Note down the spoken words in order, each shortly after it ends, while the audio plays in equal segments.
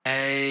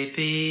A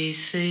B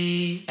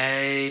C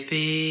A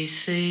B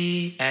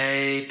C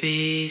A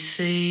B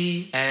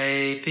C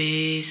A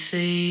B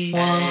C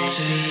 1 2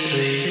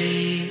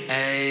 3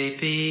 A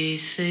B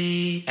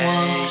C 1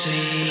 2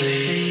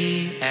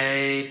 3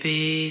 A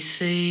B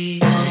C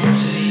 1 2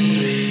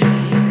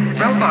 3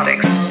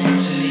 Robotics. 1 2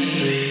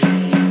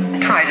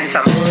 3 Tried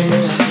some.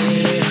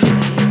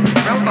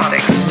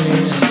 Robotics.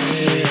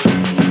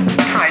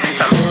 Tried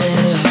some.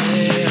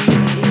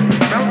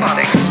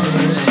 Robotics.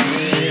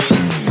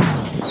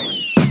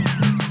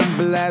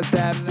 Simple as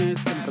that,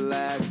 simple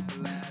as.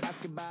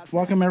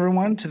 Welcome,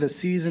 everyone, to the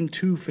Season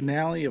 2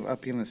 finale of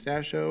Uppy and the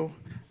Stash Show.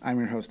 I'm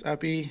your host,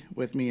 Uppy.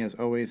 With me, as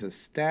always, is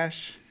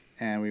Stash,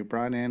 and we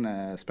brought in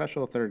a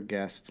special third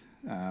guest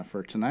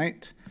for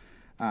tonight.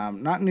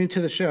 Not new to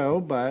the show,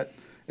 but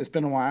it's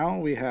been a while.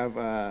 We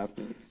have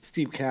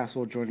Steve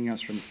Castle joining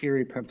us from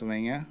Erie,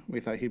 Pennsylvania. We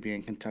thought he'd be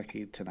in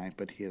Kentucky tonight,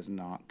 but he is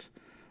not.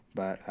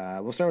 But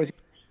we'll start with you.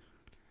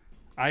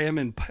 I am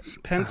in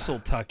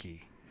Pennsylvania,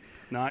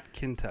 not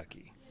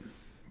Kentucky.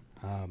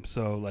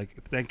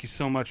 Thank you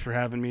so much for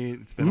having me.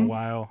 It's been a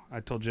while.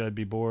 I told you I'd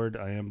be bored.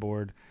 I am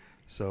bored.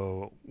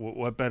 So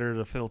what better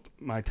to fill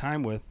my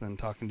time with than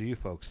talking to you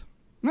folks?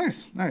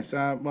 Nice.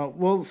 Well,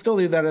 we'll still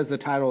leave that as the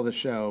title of the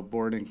show,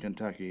 Bored in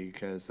Kentucky,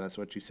 because that's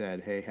what you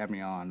said. Hey, have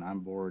me on. I'm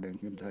bored in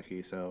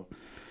Kentucky. So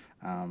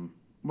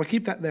we'll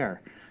keep that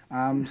there.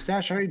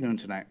 Stash, how are you doing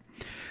tonight?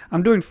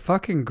 I'm doing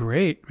fucking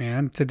great,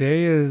 man.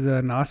 Today is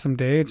an awesome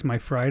day. It's my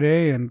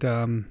Friday, and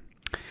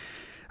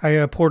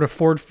I poured a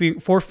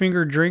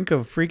four-finger drink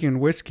of freaking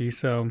whiskey,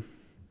 so...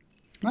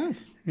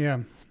 Nice. Yeah.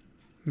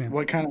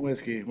 What kind of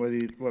whiskey?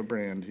 What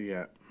brand do you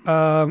get?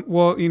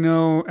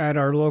 Well, at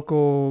our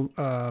local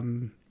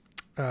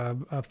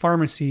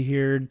pharmacy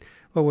here,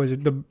 what was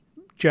it?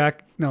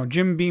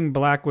 Jim Beam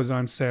Black was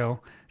on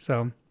sale.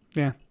 So,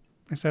 yeah.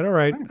 I said, all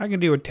right, I can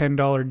do a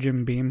 $10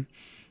 Jim Beam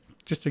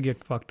just to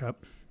get fucked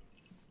up.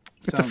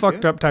 It's a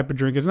fucked up type of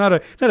drink. It's not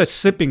a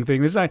sipping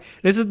thing. This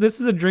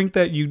is a drink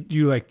that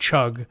you like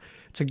chug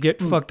to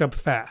get fucked up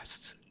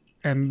fast.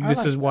 And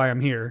this is why I'm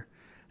here.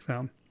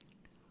 So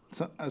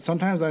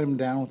sometimes I'm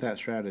down with that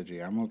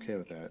strategy. I'm okay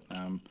with that.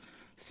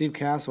 Steve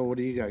Castle, what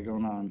do you got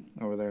going on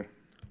over there?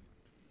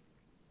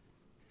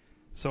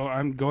 So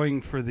I'm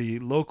going for the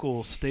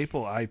local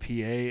staple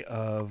IPA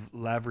of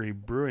Lavery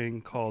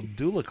Brewing called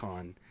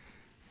Dulicon.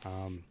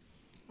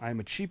 I'm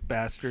a cheap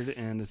bastard,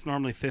 and it's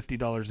normally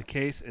 $50 a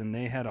case, and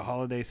they had a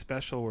holiday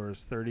special where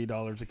it's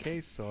 $30 a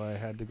case, so I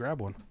had to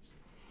grab one.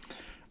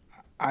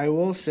 I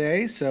will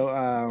say,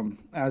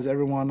 as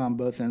everyone on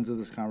both ends of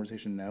this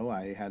conversation know,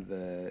 I had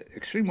the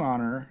extreme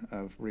honor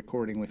of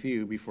recording with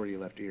you before you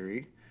left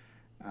Erie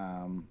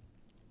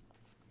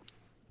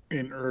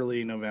in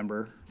early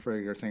November for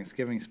your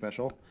Thanksgiving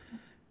special,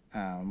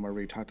 where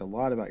we talked a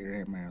lot about your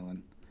Aunt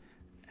Marilyn.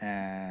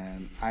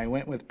 And I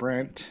went with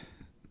Brent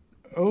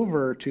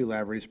over to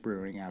Lavery's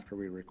Brewing after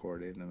we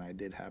recorded, and I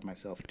did have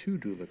myself 2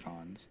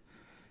 Dulicons.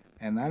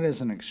 And that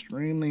is an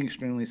extremely,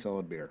 extremely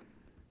solid beer.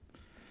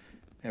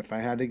 If I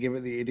had to give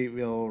it the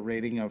Idiotville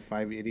rating of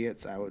 5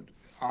 idiots, I would,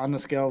 on the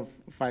scale of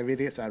 5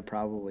 idiots, I'd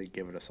probably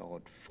give it a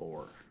solid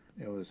 4.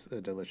 It was a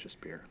delicious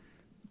beer.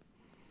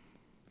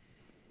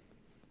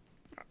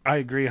 I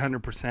agree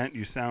 100%.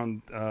 You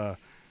sound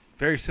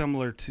very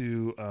similar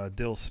to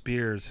Dill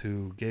Spears,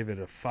 who gave it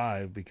a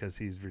 5 because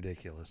he's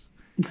ridiculous.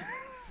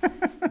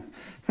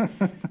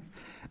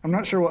 I'm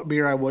not sure what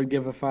beer I would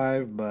give a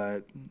 5,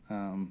 but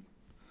I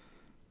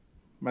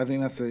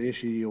think that's the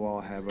issue you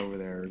all have over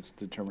there, is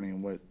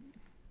determining what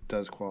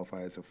does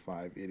qualify as a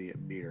 5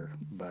 idiot beer.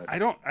 But I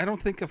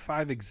don't think a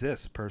 5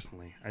 exists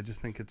personally. I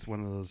just think it's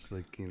one of those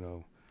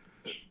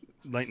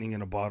lightning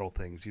in a bottle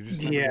things. You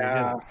just never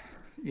get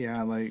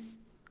it.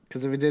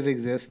 Because if it did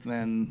exist,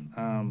 then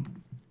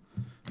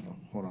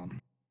hold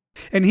on.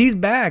 And he's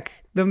back,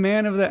 the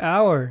man of the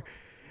hour.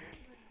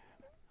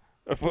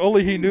 If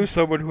only he knew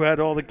someone who had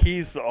all the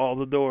keys to all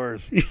the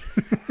doors.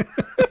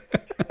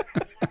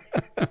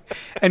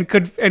 and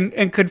could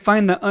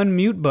find the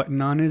unmute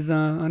button on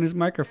his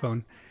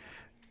microphone.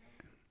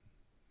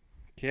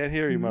 Can't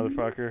hear you,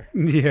 motherfucker.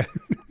 Yeah.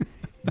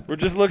 We're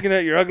just looking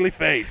at your ugly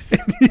face.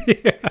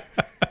 Yeah.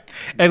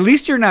 At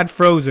least you're not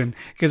frozen,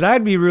 because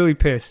I'd be really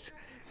pissed.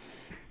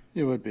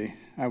 You would be.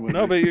 I would.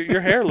 No, but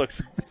your hair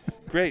looks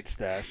great,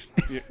 Stash.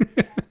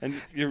 And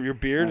your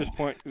beard is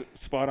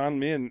spot on.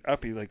 Me and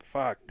Uppy,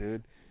 fuck,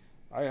 dude.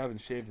 I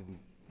haven't shaved in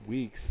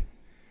weeks.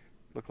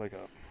 Look like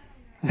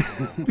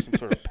some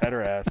sort of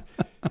pederast.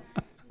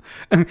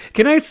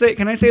 Can I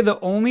say the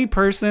only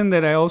person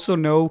that I also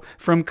know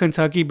from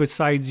Kentucky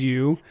besides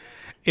you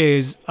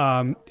is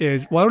well,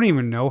 I don't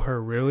even know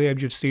her really. I've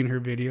just seen her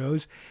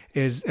videos.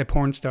 Is a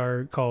porn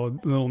star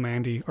called Little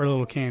Mandy or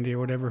Little Candy or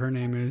whatever her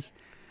name is.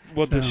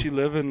 Well, does she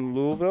live in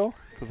Louisville?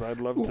 Because I'd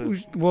love to.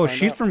 Well,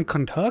 she's from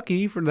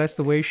Kentucky. That's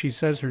the way she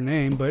says her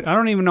name. But I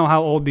don't even know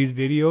how old these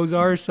videos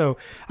are, so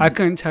I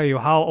couldn't tell you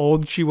how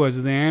old she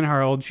was then,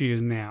 how old she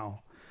is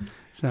now.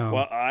 So.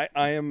 Well, I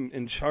am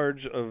in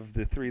charge of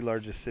the 3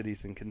 largest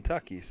cities in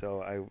Kentucky,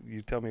 so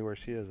you tell me where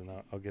she is, and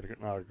I'll get an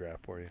autograph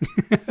for you.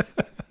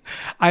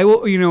 I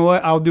will. You know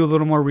what? I'll do a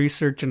little more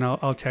research and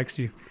I'll text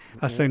you.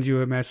 I'll send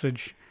you a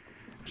message.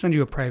 I'll send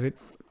you a private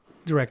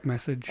direct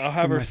message. I'll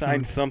have from her my sign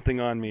phone. something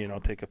on me, and I'll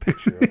take a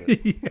picture of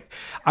it. Yeah.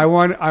 I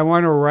want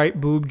a right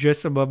boob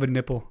just above a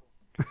nipple.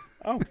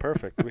 Oh,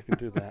 perfect. We can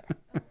do that.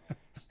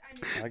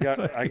 I got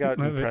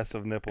Love it.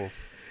 impressive nipples.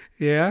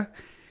 Yeah.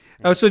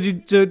 Oh, so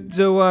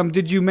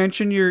did you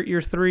mention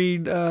your three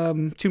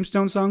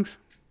Tombstone songs?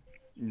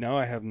 No,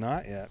 I have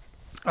not yet.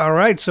 All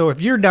right. So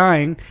if you're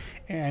dying,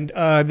 and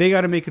they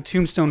got to make a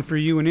tombstone for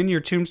you, and in your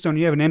tombstone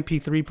you have an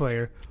MP3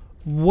 player,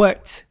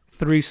 what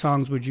three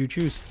songs would you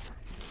choose?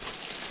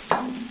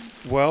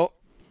 Well,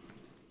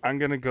 I'm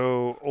gonna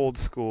go old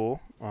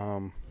school.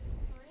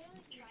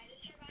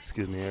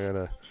 Excuse me.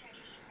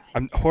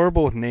 I'm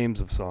horrible with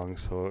names of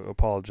songs, so I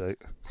apologize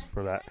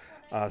for that.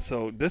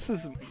 So this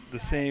is the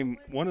same.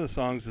 One of the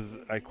songs is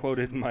I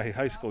quoted in my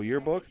high school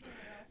yearbook,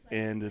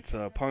 and it's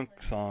a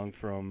punk song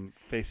from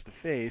Face to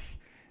Face.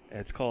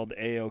 It's called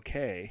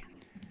A-OK.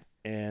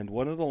 And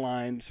one of the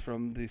lines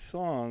from the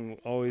song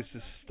always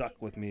just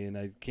stuck with me, and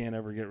I can't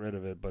ever get rid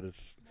of it. But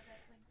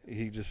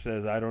he just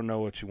says, "I don't know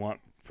what you want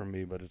from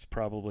me, but it's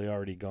probably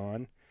already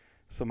gone."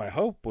 So my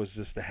hope was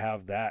just to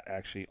have that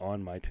actually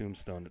on my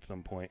tombstone at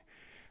some point,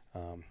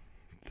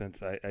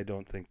 since I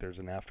don't think there's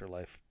an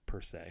afterlife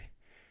per se.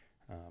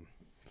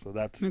 So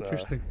that's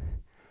Interesting.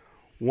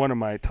 one of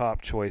my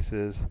top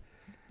choices.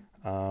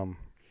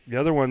 The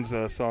other one's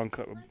a song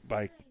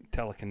by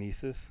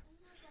Telekinesis.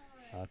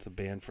 It's a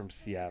band from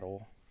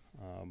Seattle.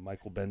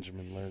 Michael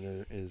Benjamin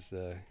Lerner is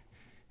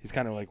he's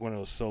kind of like one of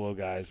those solo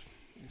guys,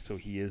 so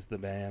he is the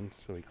band,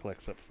 so he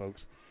collects up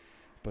folks.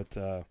 But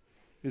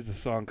there's a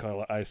song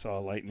called "I Saw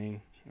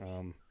Lightning."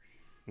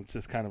 It's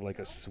just kind of like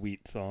a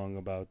sweet song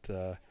about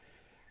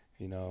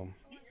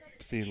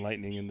seeing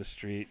lightning in the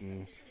street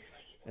and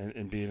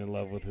being in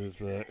love with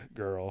his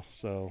girl.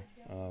 So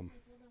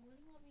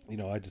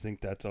I just think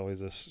that's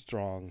always a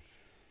strong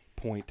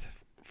point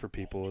for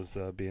people is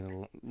being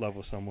in love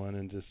with someone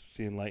and just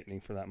seeing lightning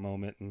for that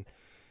moment, and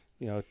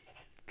it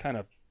kind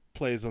of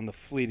plays on the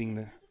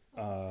fleeting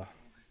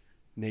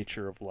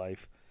nature of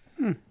life.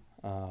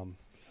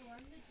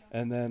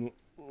 And then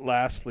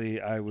lastly,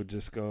 I'd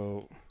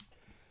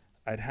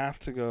have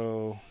to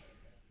go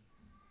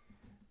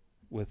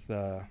with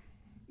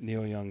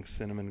Neil Young's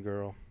Cinnamon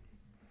Girl,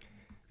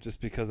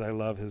 just because I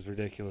love his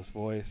ridiculous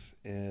voice,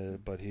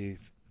 but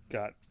he's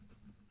got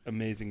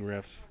amazing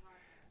riffs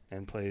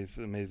and plays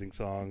amazing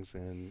songs,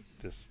 and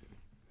just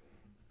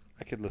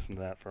I could listen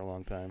to that for a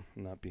long time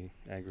and not be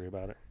angry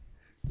about it.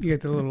 You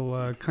get the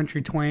little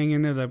country twang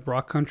in there, the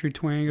rock country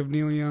twang of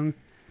Neil Young.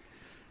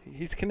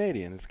 He's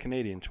Canadian. It's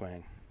Canadian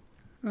twang.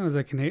 Oh, is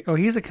that Canadian? Oh,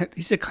 he's a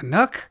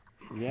Canuck.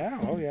 Yeah.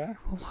 Oh, yeah.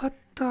 What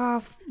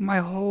the? My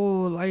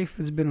whole life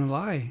has been a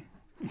lie.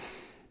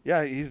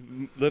 Yeah, he's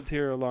lived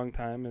here a long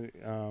time,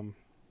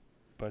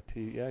 but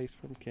he's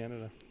from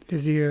Canada.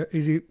 Is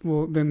he?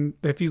 Well, then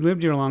if he's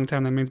lived here a long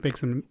time, that means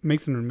makes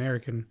him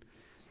American,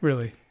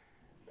 really.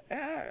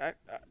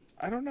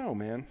 I don't know,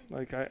 man.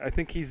 Like I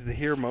think he's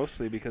here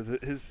mostly because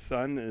his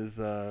son is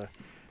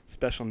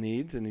special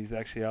needs, and he's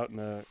actually out in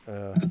a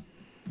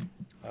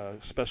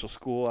special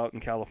school out in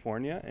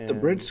California. And The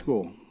Bridge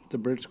School.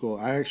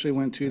 I actually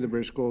went to the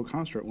Bridge School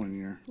concert one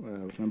year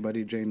with my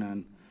buddy Jay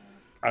Nunn.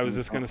 I was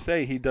just gonna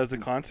say he does a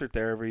concert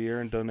there every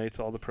year and donates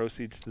all the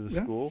proceeds to the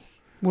school.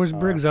 Where's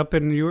Briggs up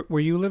in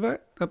where you live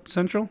up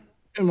Central?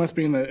 It must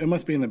be in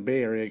the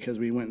Bay Area because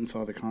we went and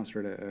saw the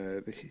concert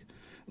at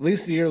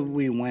least the year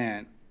we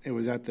went. It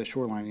was at the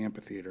Shoreline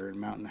Amphitheater in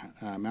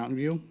Mountain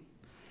View.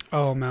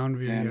 Oh, Mountain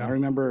View. And yeah. I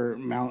remember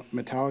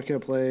Metallica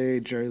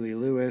played, Jerry Lee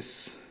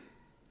Lewis,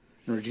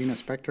 and Regina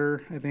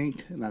Spektor, I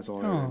think, and that's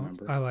all I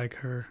remember. I like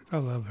her. I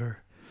love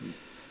her.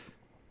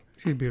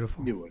 She's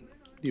beautiful. You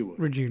would.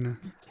 Regina.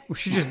 Well,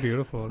 she's just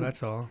beautiful.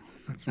 That's all.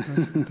 That's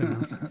something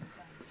else.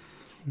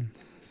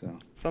 So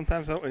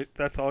Sometimes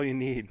that's all you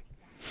need.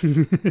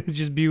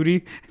 Just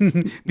beauty.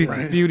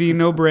 Beauty,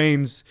 no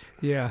brains.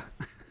 Yeah.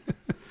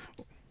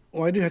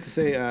 Well, I do have to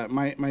say,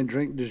 my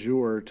drink du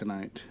jour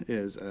tonight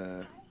is,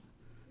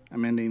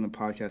 I'm ending the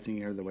podcasting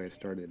here the way I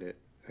started it.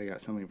 I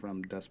got something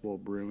from Dust Bowl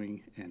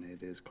Brewing, and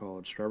it is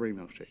called Strawberry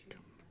Milkshake.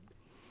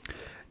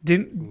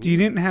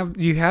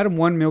 You had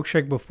one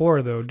milkshake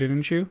before though,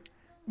 didn't you?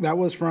 That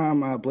was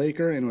from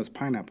Blaker, and it was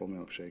pineapple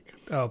milkshake.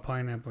 Oh,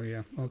 pineapple.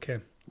 Yeah. Okay.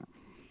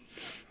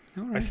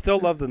 All right. I still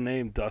love the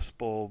name Dust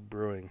Bowl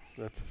Brewing.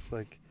 That's just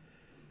like,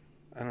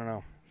 I don't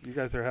know. You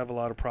guys have a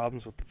lot of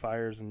problems with the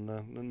fires and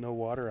no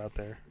water out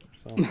there.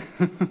 So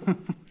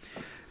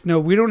No,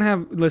 we don't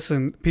have.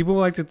 Listen, people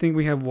like to think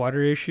we have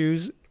water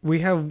issues. We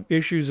have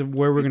issues of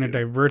where we're going to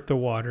divert the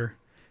water.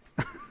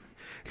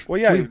 well,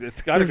 yeah,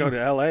 it's got to go to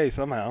L.A.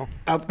 somehow.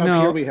 Up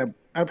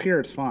here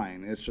it's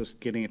fine. It's just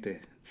getting it to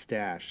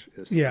stash.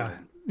 Yeah.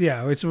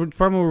 It's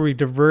from where we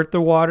divert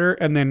the water,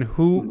 and then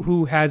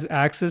who has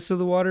access to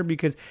the water,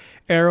 because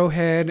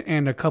Arrowhead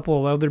and a couple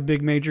of other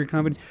big major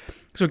companies.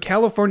 So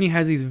California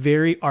has these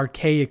very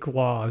archaic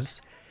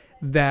laws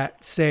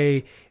that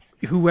say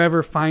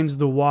whoever finds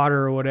the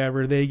water or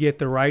whatever, they get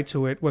the right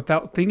to it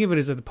without think of it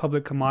as a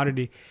public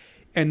commodity,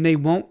 and they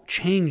won't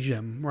change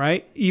them,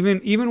 right?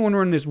 Even when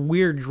we're in this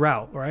weird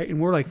drought, right, and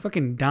we're like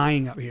fucking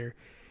dying out here,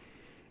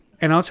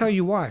 and I'll tell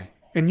you why,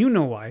 and you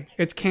know why.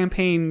 It's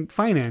campaign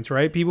finance,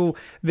 right? People,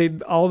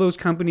 all those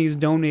companies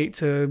donate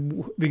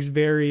to these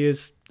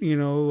various,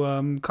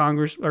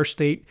 Congress or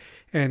state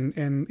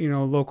and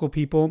local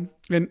people,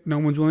 and no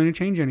one's willing to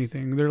change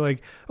anything. They're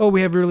like, oh,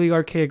 we have really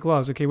archaic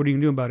laws. Okay, what are you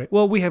gonna do about it?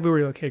 Well, we have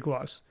really archaic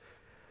laws.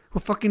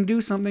 Well, fucking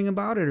do something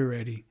about it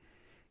already.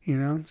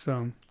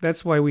 So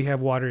that's why we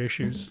have water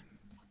issues.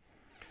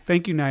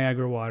 Thank you,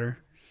 Niagara Water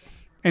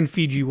and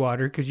Fiji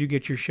Water, because you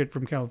get your shit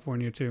from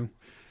California too.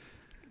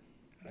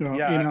 Well,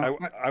 Yeah,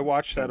 I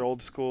watched that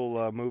old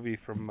school movie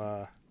from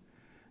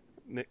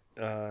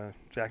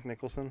Jack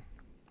Nicholson,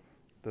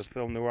 the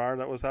film noir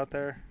that was out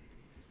there.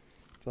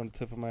 It's on the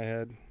tip of my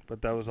head,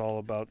 but that was all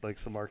about like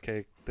some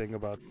archaic thing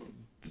about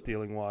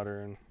stealing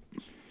water and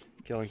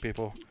killing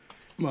people.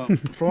 Well,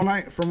 from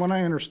what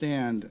I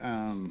understand,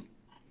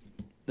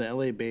 the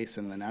LA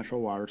Basin, the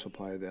natural water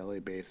supply of the LA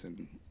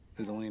Basin,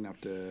 is only enough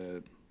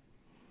to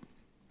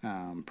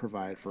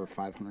provide for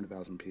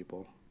 500,000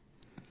 people.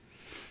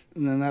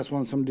 And then that's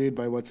when some dude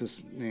by what's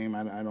his name,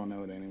 I don't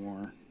know it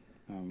anymore,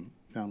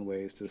 found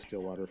ways to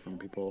steal water from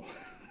people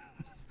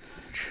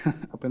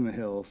up in the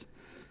hills.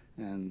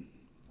 And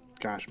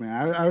gosh,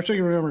 man, I wish I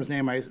could remember his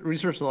name. I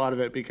researched a lot of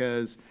it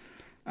because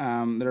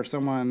there's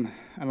someone,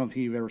 I don't think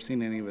you've ever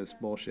seen any of his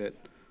bullshit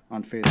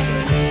on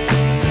Facebook.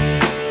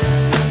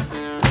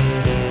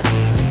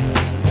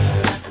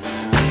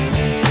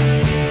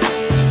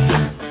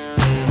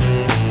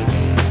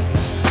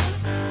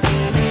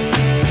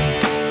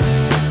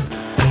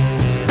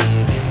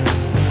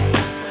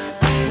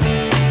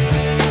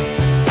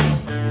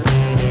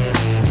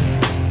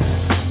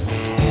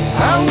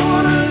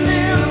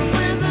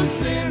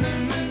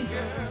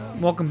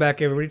 Welcome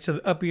back, everybody, to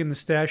the Uppy and the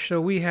Stash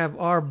Show. We have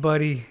our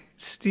buddy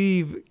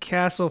Steve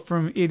Castle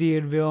from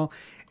Idiotville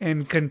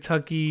in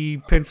Kentucky,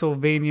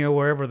 Pennsylvania,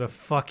 wherever the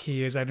fuck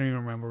he is. I don't even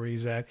remember where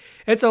he's at.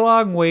 It's a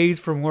long ways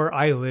from where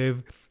I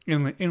live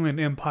in the Inland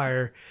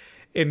Empire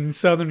in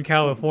Southern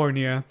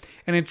California,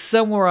 and it's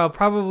somewhere I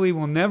probably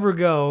will never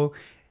go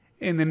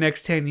in the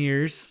next 10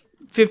 years.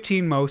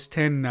 15 most,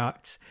 10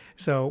 not.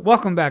 So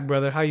welcome back,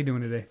 brother. How you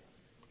doing today?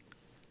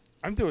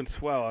 I'm doing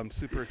swell. I'm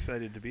super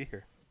excited to be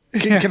here.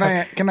 Can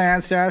I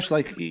add, Stash?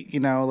 Like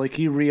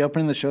you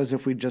reopen the shows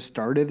if we just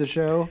started the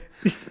show.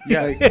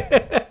 Yes.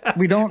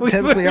 We don't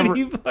typically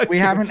we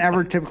haven't started.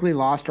 ever typically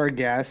lost our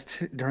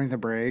guest during the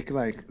break.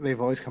 Like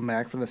they've always come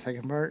back for the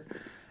second part.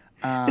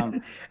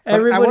 But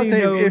Everybody I will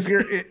say, knows.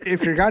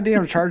 if your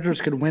goddamn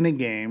Chargers could win a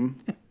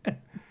game,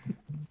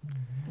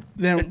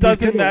 then It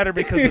doesn't matter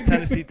because the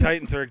Tennessee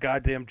Titans are a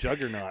goddamn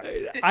juggernaut.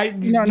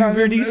 You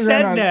already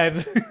said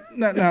that.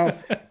 No,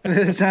 it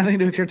has nothing to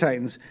do with your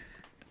Titans.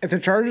 If the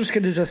Chargers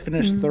could have just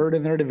finished third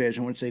in their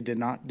division, which they did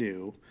not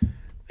do,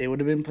 they would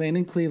have been playing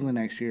in Cleveland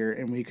next year,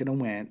 and we could have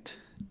went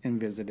and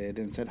visited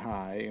and said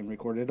hi and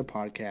recorded a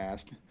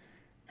podcast,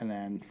 and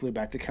then flew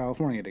back to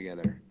California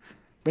together.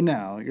 But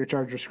no, your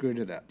Chargers screwed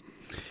it up.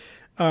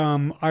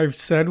 I've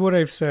said what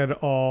I've said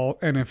all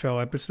NFL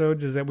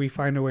episodes is that we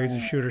find a way to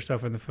shoot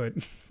ourselves in the foot.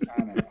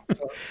 I know.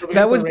 So we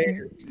That got was- the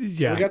Raiders.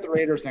 yeah. So we got the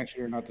Raiders next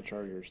year, not the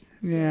Chargers.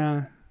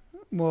 Yeah.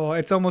 Well,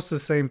 it's almost the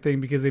same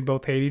thing because they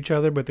both hate each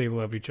other, but they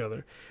love each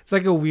other. It's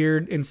like a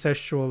weird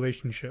incestual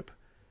relationship.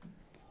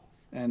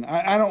 And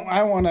I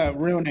don't want to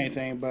ruin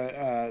anything,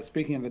 but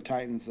speaking of the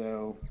Titans,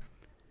 though,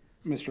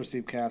 Mr.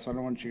 Steve Cass, I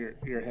don't want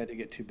your head to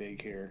get too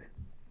big here,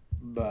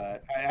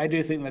 but I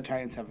do think the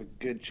Titans have a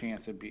good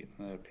chance of beating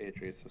the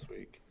Patriots this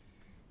week.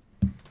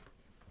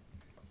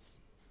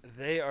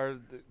 They are,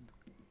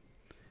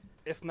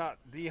 if not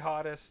the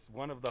hottest,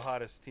 one of the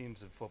hottest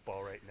teams in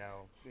football right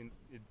now.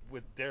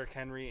 With Derrick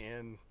Henry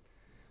and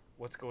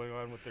what's going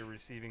on with their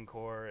receiving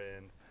core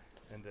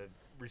and the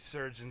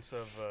resurgence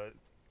of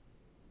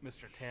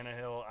Mr.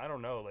 Tannehill. I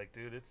don't know,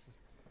 dude,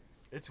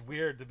 it's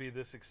weird to be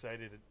this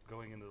excited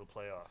going into the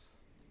playoffs.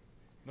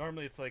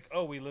 Normally it's like,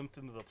 oh, we limped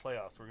into the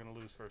playoffs, we're gonna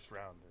lose first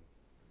round. And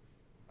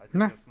I think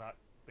Nah. that's not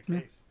the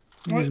case.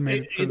 You just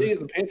made it You further. did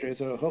the Patriots,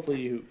 so hopefully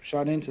you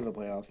shot into the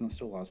playoffs and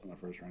still lost in the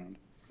first round.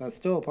 That's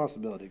still a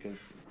possibility because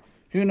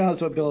who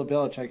knows what Bill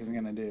Belichick is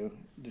going to do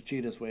to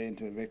cheat his way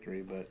into a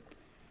victory. But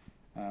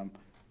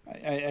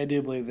I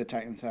do believe the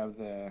Titans have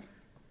the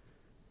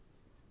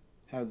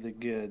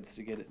goods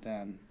to get it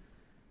done.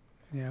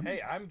 Yeah.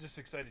 Hey, I'm just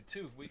excited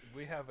too.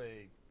 We have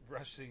a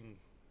rushing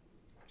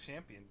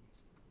champion,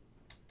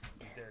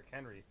 Derrick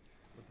Henry,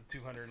 with the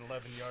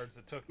 211 yards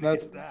it took to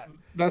get that.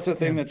 That's the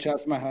thing that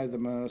chaps my hide the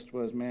most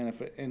was, man,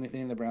 if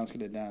anything the Browns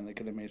could have done, they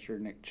could have made sure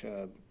Nick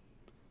Chubb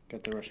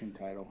got the rushing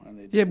title, and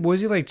they did. Yeah, was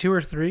he like 2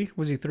 or 3?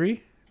 Was he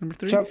 3? Number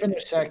 3? Chubb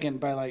finished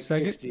second by like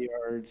Second? 60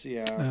 yards.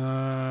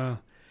 Yeah.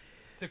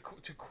 To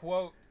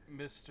quote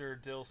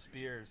Mr. Dill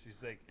Spears,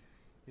 he's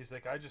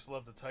like, I just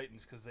love the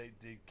Titans because they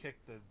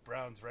kicked the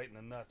Browns right in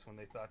the nuts when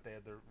they thought they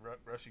had the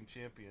rushing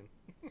champion.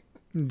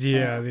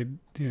 Yeah,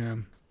 yeah.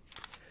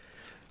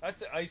 That's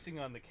the icing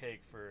on the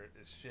cake for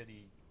a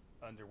shitty,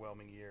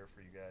 underwhelming year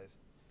for you guys.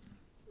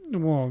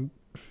 Well,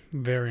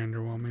 very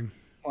underwhelming.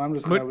 Well, I'm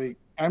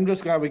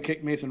just glad we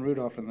kicked Mason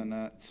Rudolph in the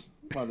nuts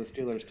while the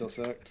Steelers still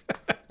sucked.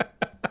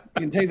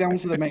 You can take that one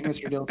to the Make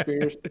Mr. Dill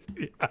Spears.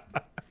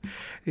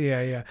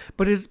 Yeah.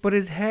 But his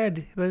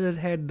head,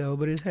 though.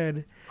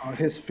 Oh,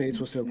 his face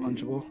was so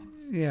punchable.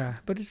 Yeah,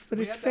 but his had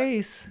that.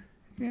 face.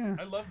 Yeah.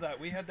 I love that.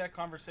 We had that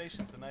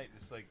conversation tonight.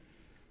 It's like,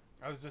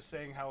 I was just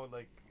saying how,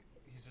 like,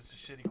 he's just a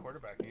shitty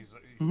quarterback. And he's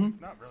like,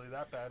 not really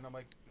that bad. And I'm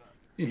like,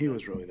 He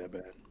was really that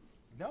bad.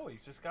 no,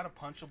 he's just got a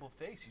punchable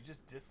face. You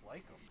just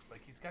dislike him.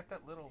 Like, he's got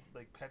that little,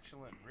 like,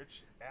 petulant,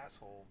 rich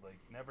asshole, like,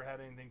 never had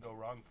anything go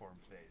wrong for him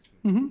face.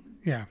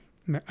 Yeah.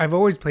 I've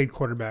always played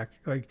quarterback.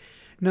 Like,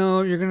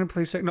 no, you're going to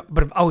play second. No,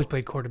 but I've always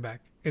played quarterback,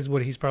 is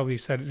what he's probably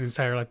said in his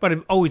entire life. But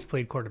I've always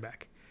played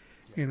quarterback.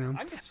 You know?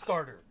 I'm the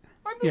starter.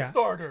 I'm the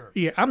starter.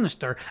 Yeah, I'm the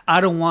star.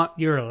 I don't want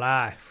your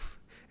life.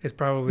 It's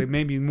probably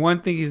maybe one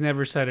thing he's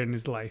never said in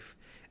his life.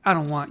 I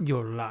don't want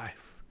your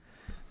life.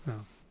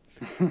 No.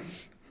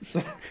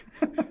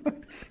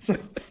 So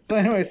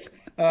anyways,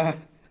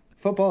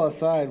 football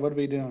aside, what are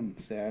we doing,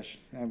 Stash?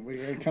 We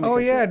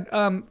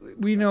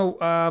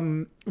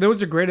know there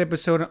was a great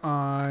episode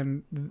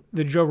on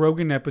the Joe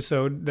Rogan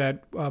episode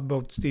that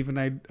both Steve and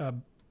I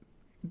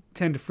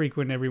tend to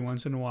frequent every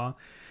once in a while,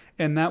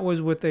 and that was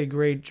with a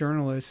great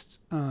journalist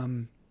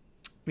and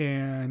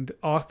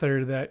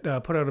author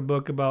that put out a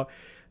book about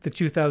the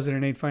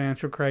 2008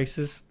 financial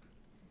crisis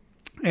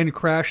and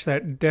crash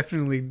that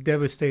definitely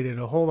devastated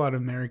a whole lot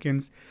of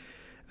Americans,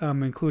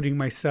 including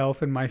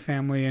myself and my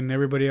family and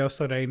everybody else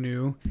that I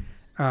knew.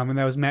 And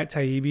that was Matt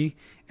Taibbi.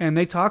 And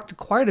they talked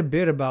quite a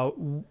bit about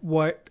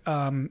what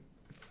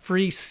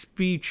free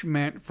speech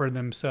meant for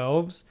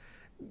themselves.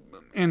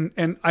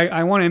 And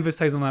I want to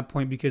emphasize on that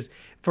point because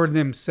for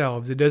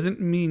themselves, it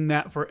doesn't mean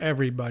that for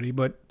everybody,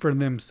 but for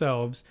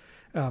themselves.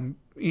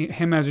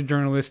 Him as a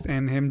journalist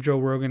and him, Joe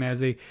Rogan,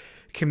 as a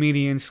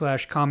comedian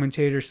 /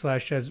 commentator /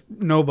 as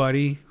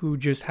nobody who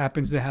just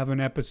happens to have a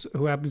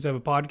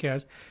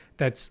podcast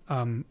that's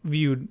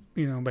viewed,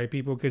 by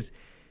people, because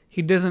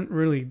he doesn't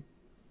really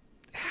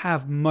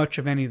have much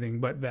of anything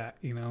but that,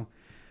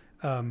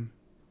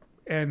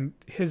 and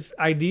his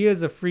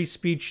ideas of free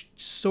speech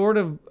sort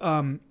of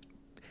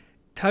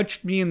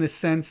touched me in the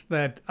sense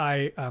that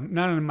I,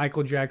 not in a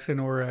Michael Jackson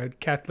or a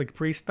Catholic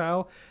priest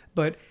style,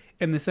 but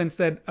in the sense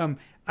that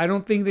I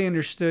don't think they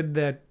understood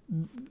that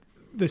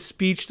the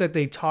speech that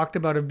they talked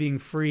about of being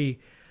free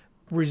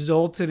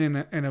resulted in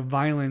a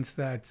violence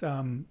that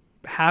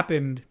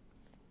happened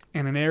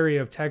in an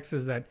area of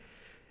Texas that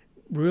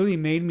really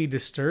made me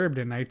disturbed.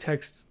 And I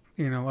text,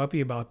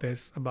 Uppy about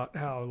this, about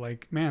how,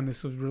 like, man,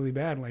 this was really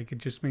bad. Like, it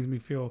just makes me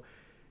feel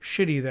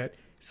shitty that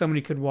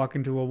somebody could walk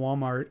into a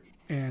Walmart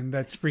and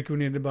that's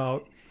frequented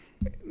about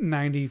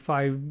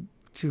 95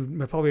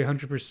 to probably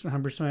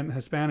 100%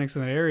 Hispanics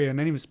in that area. And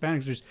not even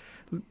Hispanics, there's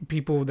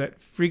people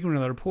that frequent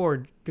that are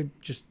poor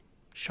get just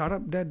shot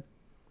up dead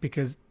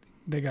because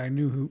the guy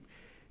knew who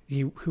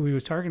he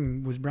was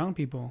targeting was brown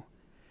people.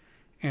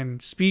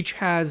 And speech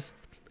has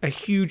a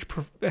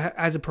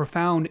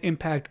profound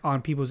impact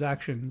on people's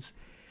actions.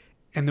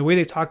 And the way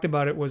they talked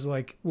about it was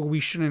like, well, we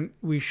shouldn't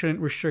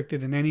restrict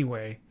it in any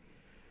way.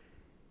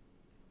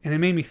 And it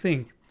made me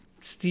think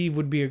Steve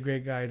would be a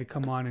great guy to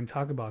come on and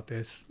talk about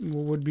this.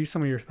 What would be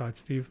some of your thoughts,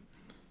 Steve?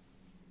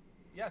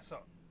 Yeah, so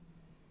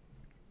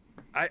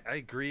I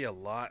agree a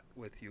lot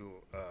with you.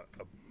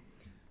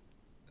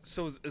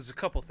 So there's a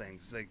couple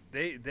things. Like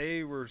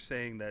they were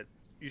saying that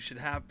you should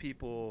have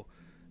people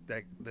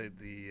that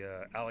the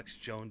Alex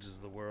Joneses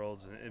of the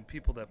world and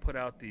people that put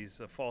out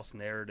these false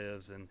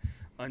narratives and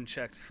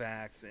unchecked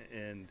facts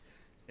and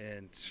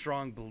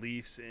strong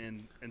beliefs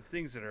and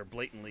things that are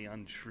blatantly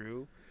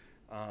untrue.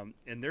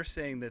 And they're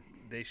saying that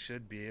they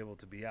should be able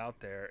to be out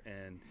there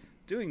and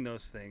doing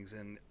those things.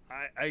 And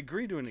I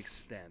agree to an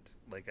extent.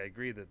 Like, I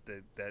agree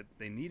that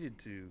they needed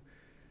to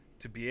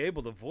be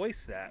able to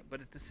voice that.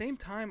 But at the same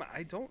time,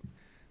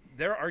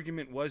 their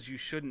argument was you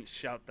shouldn't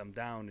shout them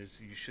down. Is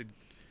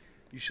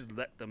you should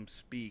let them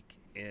speak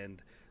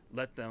and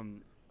let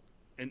them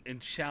and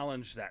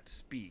challenge that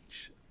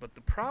speech. But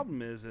the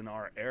problem is in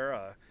our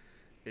era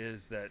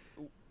is that,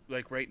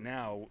 like right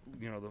now,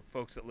 the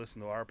folks that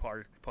listen to our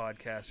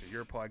podcast or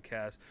your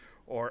podcast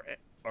or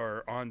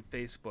on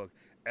Facebook,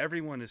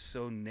 everyone is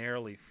so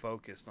narrowly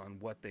focused on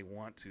what they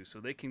want to, so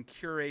they can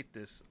curate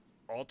this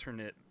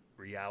alternate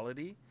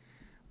reality.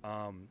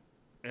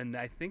 And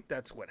I think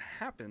that's what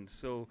happens.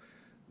 So,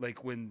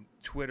 like when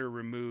Twitter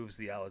removes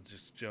the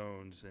Alex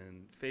Jones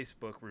and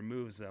Facebook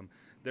removes them,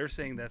 they're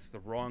saying that's the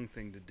wrong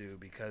thing to do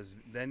because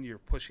then you're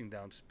pushing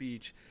down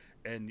speech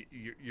and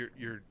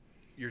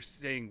you're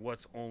saying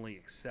what's only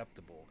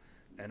acceptable.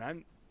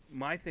 And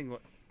my thing,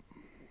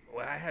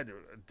 what I had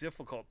a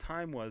difficult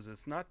time was,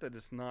 it's not that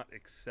it's not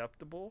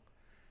acceptable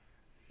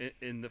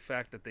in the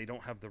fact that they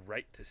don't have the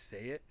right to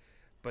say it,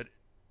 but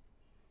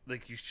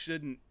like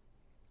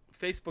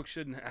Facebook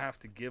shouldn't have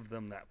to give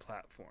them that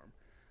platform.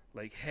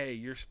 Like, hey,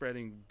 you're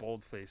spreading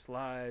bold-faced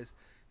lies.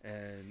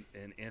 and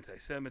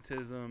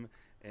anti-Semitism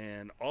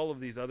and all of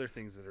these other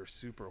things that are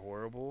super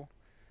horrible.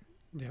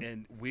 Yep.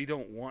 And we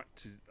don't want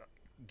to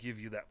give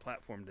you that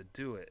platform to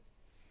do it.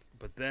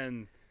 But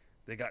then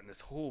they got in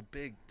this whole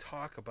big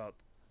talk about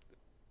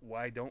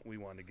why don't we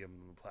want to give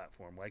them a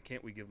platform? Why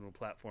can't we give them a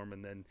platform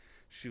and then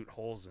shoot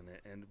holes in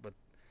it? But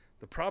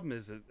the problem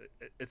is that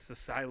it's the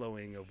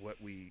siloing of what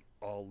we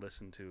all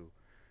listen to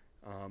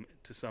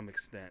some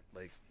extent.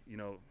 Like,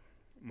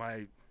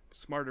 my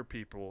smarter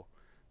people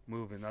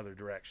move in other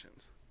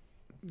directions.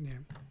 Yeah.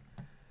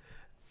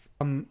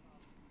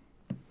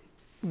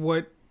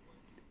 What?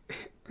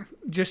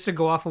 Just to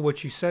go off of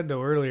what you said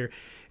though earlier,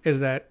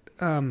 is that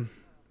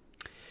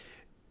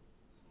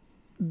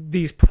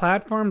these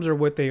platforms are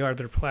what they are.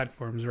 They're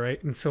platforms,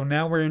 right? And so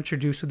now we're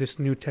introduced to this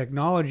new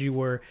technology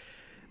where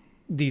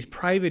these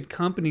private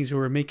companies who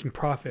are making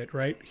profit,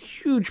 right?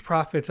 Huge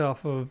profits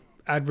off of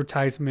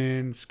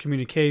advertisements,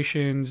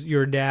 communications,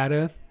 your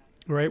data,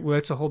 right? Well,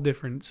 that's a whole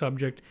different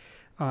subject.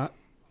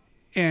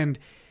 And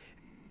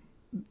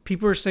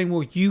people are saying,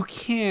 well, you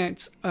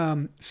can't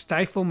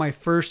stifle my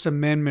First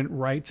Amendment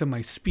right to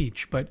my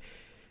speech. But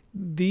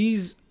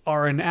these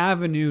are an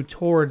avenue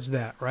towards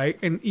that, right?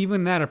 And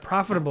even that, a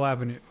profitable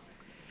avenue.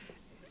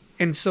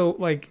 And so,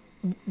 like,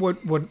 what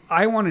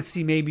I want to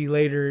see maybe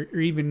later or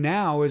even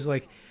now is,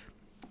 like,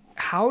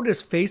 how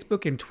does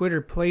Facebook and Twitter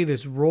play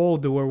this role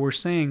to where we're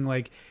saying,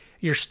 like,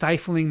 you're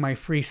stifling my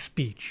free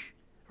speech,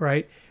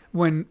 right?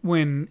 When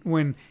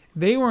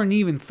they weren't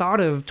even thought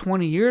of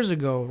 20 years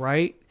ago,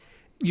 right?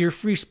 Your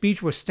free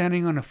speech was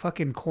standing on a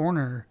fucking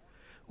corner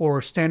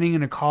or standing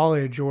in a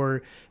college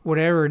or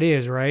whatever it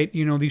is, right?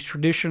 These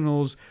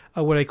traditionals,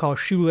 what I call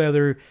shoe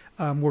leather,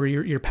 where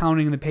you're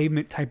pounding the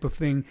pavement type of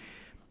thing.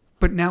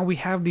 But now we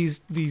have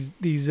these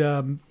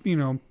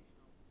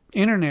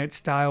internet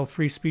style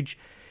free speech.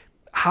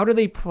 How do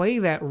they play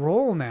that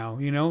role now?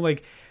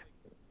 Like,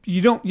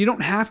 you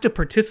don't have to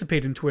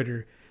participate in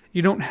Twitter.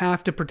 You don't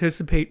have to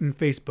participate in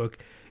Facebook.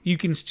 You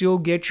can still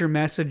get your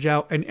message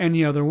out in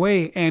any other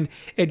way. And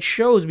it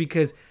shows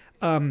because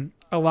a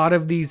lot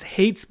of these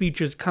hate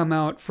speeches come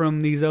out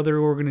from these other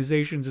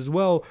organizations as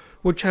well,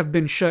 which have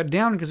been shut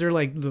down because they're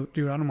like, look,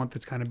 dude, I don't want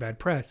this kind of bad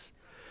press.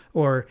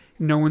 Or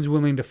no one's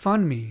willing to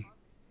fund me.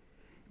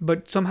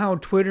 But somehow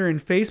Twitter and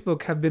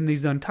Facebook have been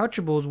these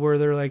untouchables where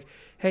they're like,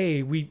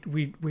 hey, we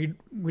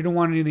don't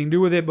want anything to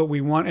do with it, but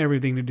we want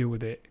everything to do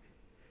with it.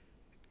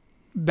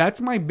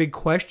 That's my big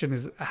question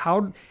is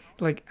how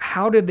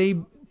did they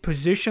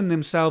position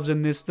themselves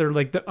in this? They're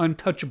like the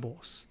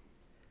untouchables.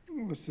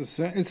 It's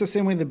the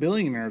same way the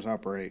billionaires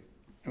operate.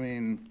 I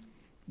mean,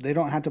 they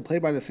don't have to play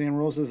by the same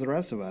rules as the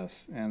rest of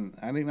us. And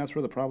I think that's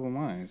where the problem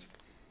lies.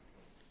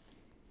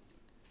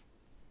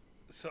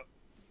 So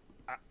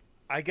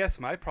I guess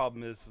my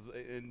problem is,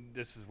 and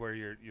this is where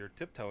you're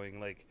tiptoeing,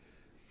 like,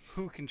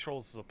 who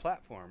controls the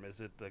platform?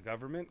 Is it the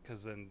government?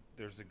 Because then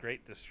there's a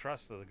great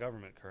distrust of the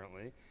government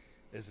currently.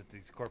 Is it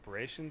these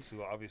corporations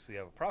who obviously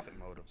have a profit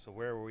motive? So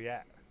where are we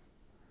at?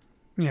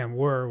 Yeah,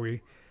 where are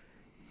we?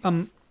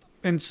 And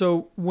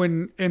so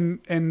when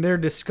in their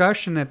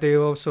discussion that they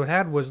also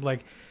had was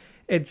like,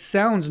 it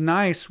sounds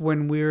nice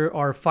when we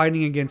are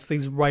fighting against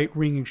these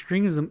right-wing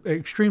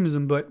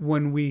extremism, but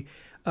when we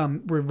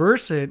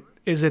reverse it,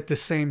 is it the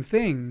same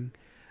thing?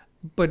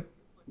 But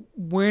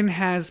when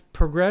has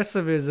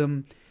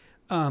progressivism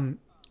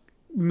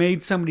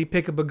made somebody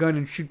pick up a gun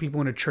and shoot people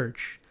in a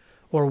church?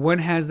 Or when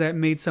has that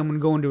made someone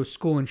go into a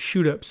school and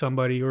shoot up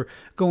somebody or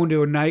go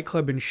into a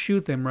nightclub and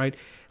shoot them, right?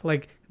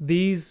 Like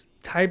these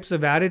types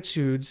of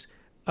attitudes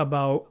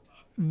about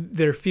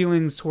their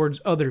feelings towards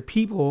other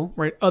people,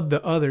 right? Of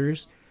the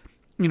others,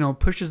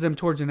 pushes them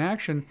towards an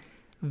action.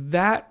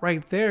 That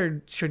right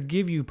there should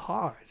give you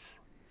pause,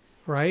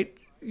 right?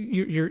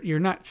 You're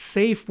not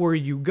safe where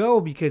you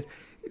go because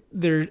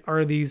there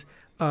are these,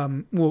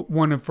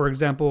 one of, for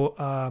example,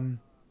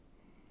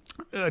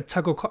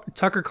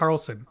 Tucker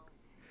Carlson.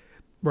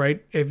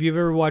 Right? If you've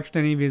ever watched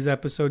any of his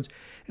episodes,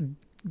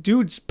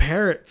 dude's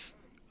parrots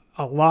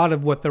a lot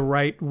of what the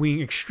right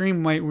wing,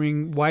 extreme right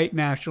wing, white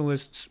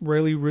nationalists,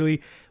 really,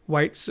 really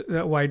white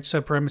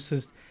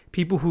supremacists,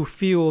 people who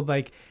feel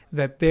like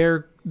that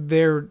their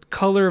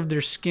color of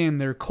their skin,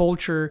 their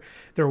culture,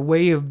 their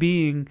way of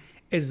being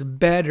is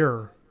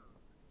better,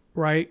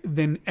 right,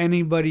 than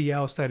anybody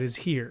else that is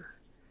here.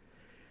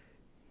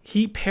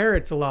 He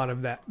parrots a lot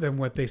of that than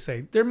what they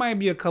say. There might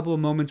be a couple of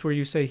moments where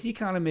you say he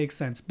kind of makes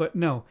sense, but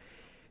no.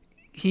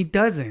 He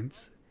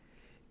doesn't.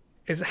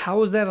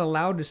 How is that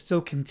allowed to still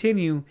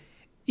continue,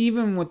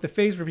 even with the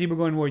face where people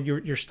going, well,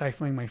 you're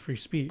stifling my free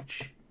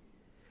speech?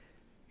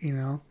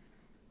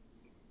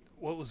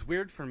 What was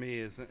weird for me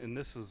is, and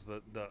this is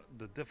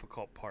the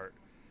difficult part,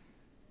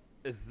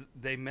 is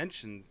they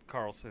mentioned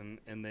Carlson,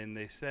 and then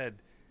they said,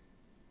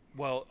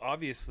 well,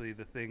 obviously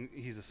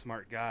he's a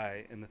smart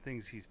guy, and the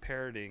things he's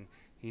parroting,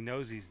 he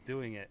knows he's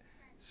doing it,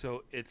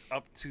 so it's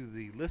up to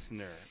the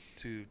listener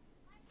to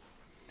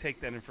take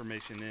that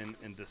information in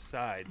and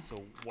decide.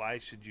 So why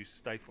should you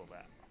stifle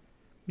that?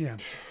 Yeah.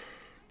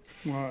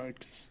 Well,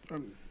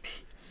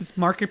 this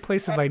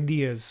marketplace of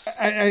ideas.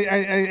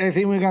 I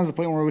think we've gotten to the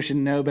point where we should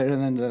know better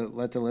than to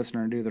let the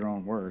listener do their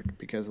own work,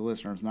 because the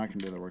listener is not going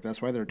to do their work.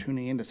 That's why they're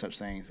tuning into such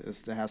things,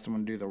 is to have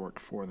someone do their work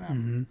for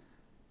them.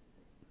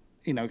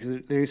 You know,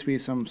 because there used to be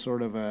some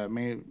sort of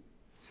it'd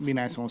be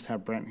nice almost to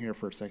have Brent here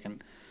for a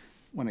second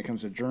when it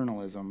comes to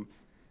journalism.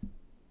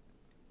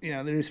 You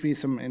know, there used to be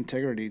some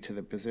integrity to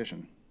the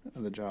position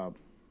of the job.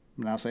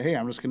 And I'll say, hey,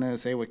 I'm just going to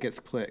say what gets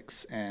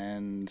clicks,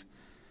 and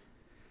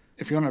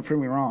if you want to prove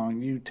me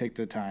wrong, you take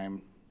the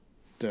time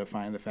to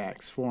find the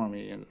facts for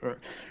me, and or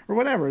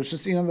whatever. It's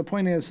just, you know, the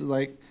point is,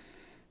 like,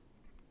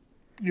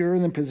 you're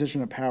in the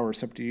position of power.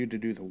 It's up to you to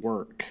do the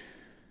work.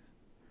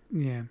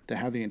 Yeah. To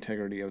have the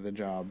integrity of the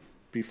job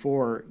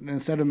before,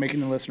 instead of making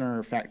the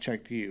listener fact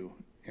check you.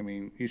 I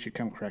mean, you should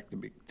come correct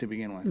to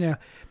begin with. Yeah.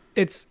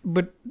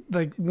 But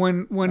like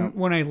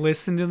when I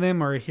listen to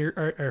them or I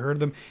heard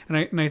them,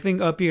 and I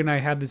think Uppy and I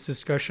had this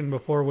discussion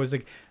before, was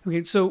like,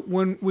 okay, so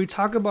when we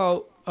talk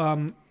about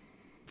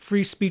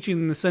free speech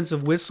in the sense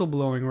of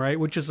whistleblowing, right,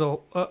 which is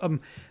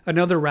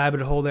another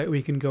rabbit hole that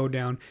we can go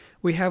down.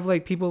 We have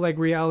like people like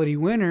Reality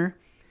Winner,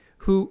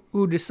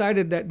 who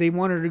decided that they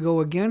wanted to go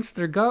against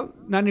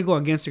not to go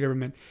against the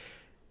government.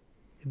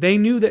 They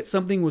knew that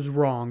something was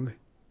wrong,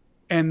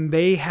 and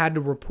they had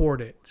to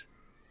report it.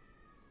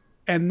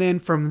 And then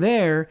from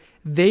there,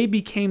 they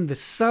became the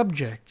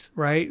subject,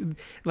 right?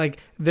 Like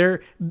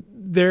their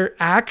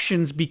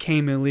actions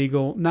became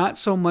illegal, not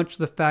so much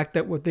the fact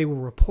that what they were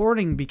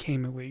reporting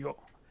became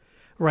illegal,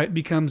 right?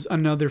 Becomes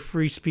another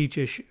free speech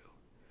issue,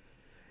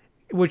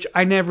 which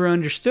I never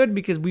understood,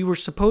 because we were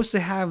supposed to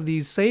have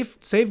these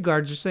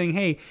safeguards of saying,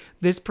 hey,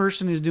 this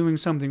person is doing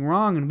something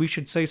wrong and we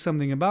should say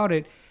something about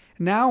it.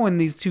 Now in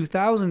these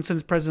 2000s,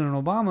 since President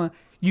Obama,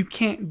 you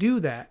can't do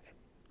that.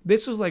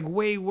 This was like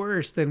way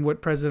worse than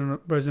what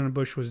President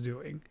Bush was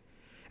doing.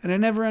 And I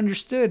never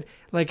understood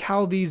like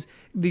how these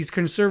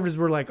conservatives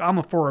were like,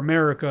 I'm for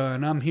America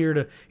and I'm here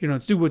to,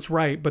 do what's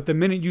right. But the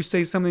minute you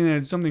say something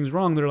that something's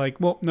wrong, they're like,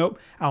 well, nope,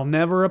 I'll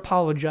never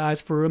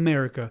apologize for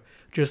America.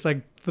 Just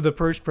like for the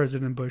first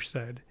President Bush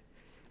said.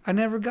 I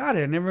never got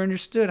it. I never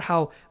understood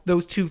how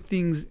those two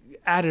things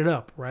added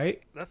up,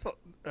 right?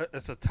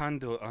 That's a ton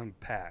to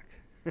unpack.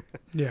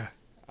 Yeah.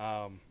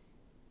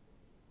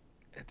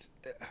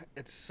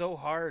 It's so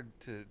hard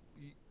to,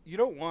 you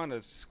don't want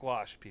to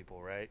squash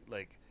people, right?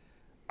 Like,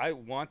 I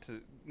want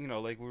to,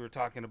 like we were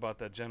talking about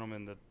that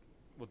gentleman that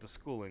with the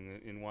schooling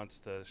and wants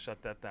to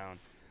shut that down.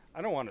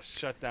 I don't want to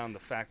shut down the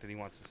fact that he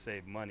wants to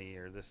save money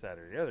or this, that,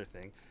 or the other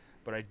thing,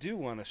 but I do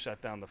want to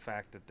shut down the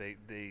fact that they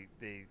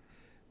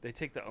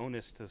take the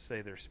onus to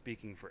say they're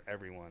speaking for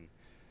everyone,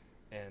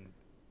 and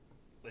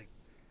like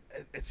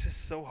it's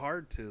just so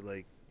hard to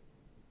like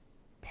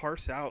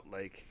parse out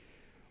like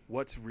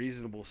what's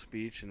reasonable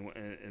speech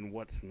and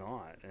what's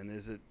not,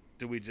 and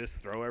do we just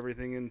throw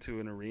everything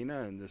into an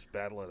arena and just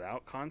battle it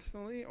out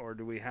constantly, or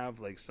do we have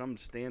like some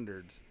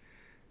standards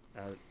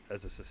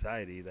as a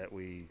society that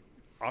we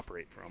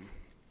operate from?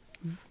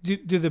 Do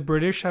the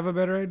British have a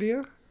better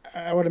idea?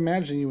 I would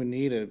imagine you would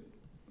need a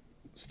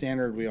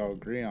standard we all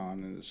agree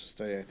on, and it's just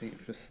I think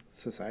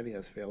society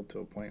has failed to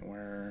a point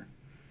where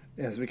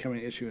it has become an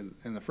issue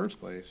in the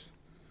first place.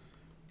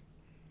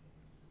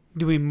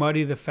 Do we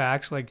muddy the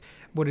facts? Like,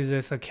 what is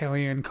this, a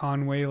Kellyanne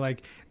Conway,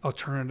 like,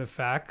 alternative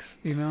facts,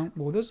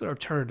 Well, those are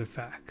alternative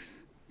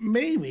facts.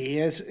 Maybe.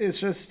 It's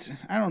just,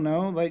 I don't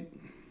know, like,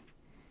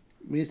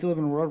 we used to live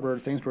in a world where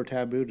things were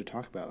taboo to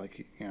talk about.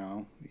 Like,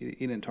 you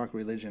didn't talk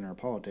religion or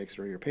politics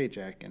or your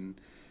paycheck, and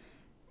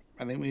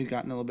I think we've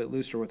gotten a little bit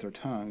looser with our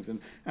tongues. And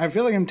I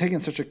feel like I'm taking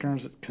such a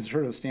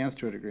conservative stance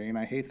to a degree, and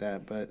I hate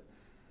that, but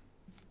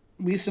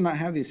we used to not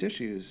have these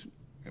issues.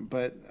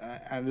 But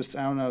I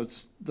don't know,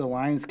 the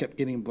lines kept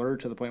getting blurred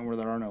to the point where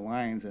there are no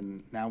lines,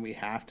 and now we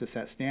have to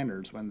set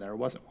standards when there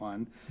wasn't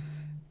one.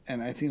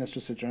 And I think that's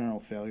just a general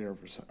failure of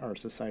our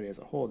society as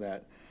a whole,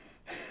 that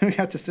we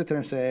have to sit there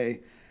and say,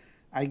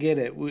 I get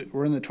it,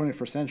 we're in the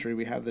 21st century,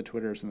 we have the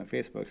Twitters and the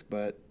Facebooks,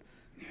 but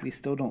we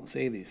still don't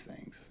say these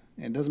things.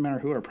 And it doesn't matter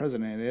who our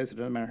president is, it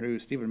doesn't matter who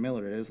Stephen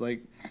Miller is,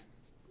 like,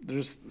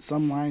 there's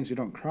some lines you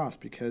don't cross,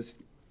 because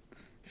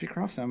if you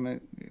cross them,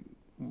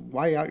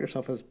 why out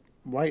yourself as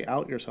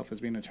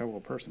being a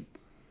terrible person?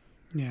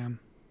 Yeah.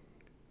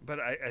 But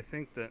I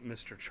think that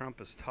Mr. Trump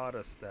has taught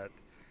us that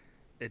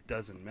it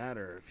doesn't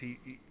matter. If he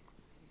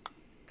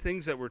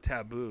things that were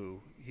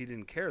taboo, he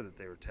didn't care that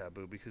they were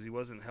taboo, because he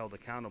wasn't held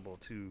accountable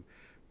to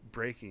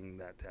breaking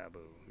that taboo,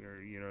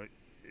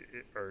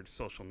 or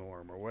social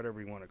norm, or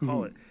whatever you want to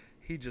call it.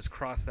 He just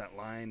crossed that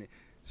line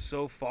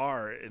so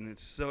far, and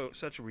it's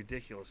such a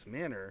ridiculous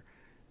manner,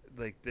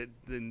 like that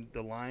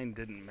the line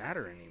didn't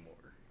matter anymore.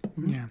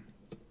 Yeah.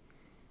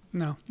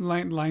 No,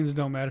 lines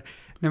don't matter.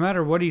 No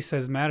matter what he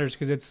says matters,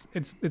 because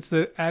it's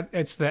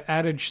the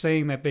adage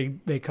saying that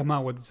they come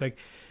out with. It's like,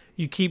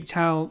 you keep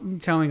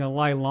telling a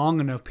lie long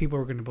enough, people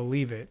are going to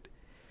believe it.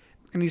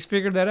 And he's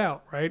figured that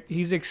out, right?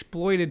 He's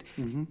exploited.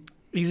 Mm-hmm.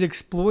 He's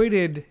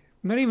exploited.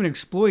 Not even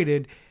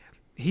exploited.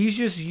 He's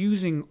just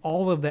using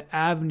all of the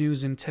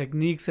avenues and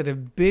techniques that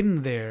have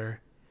been there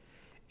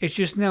It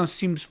just now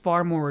seems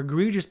far more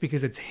egregious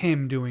because it's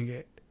him doing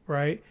it,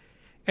 right?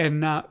 And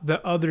not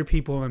the other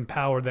people in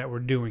power that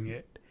were doing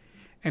it.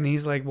 And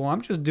he's like, well,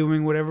 I'm just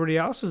doing what everybody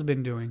else has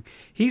been doing.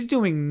 He's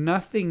doing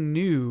nothing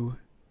new,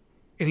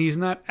 and he's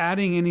not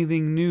adding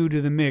anything new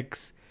to the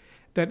mix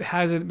that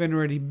hasn't been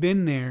already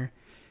been there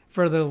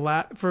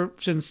for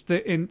since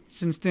the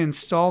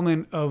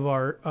installment of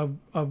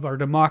our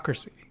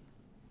democracy.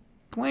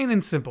 Plain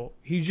and simple.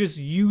 He's just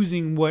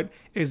using what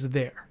is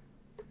there.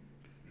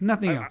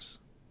 Nothing else.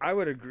 I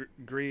would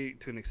agree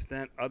to an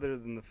extent, other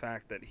than the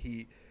fact that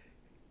he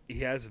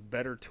has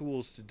better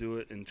tools to do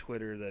it in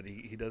Twitter, that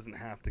he doesn't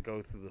have to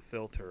go through the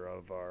filter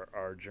of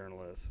our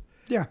journalists,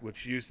 Yeah.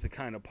 which used to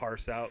kind of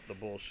parse out the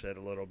bullshit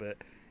a little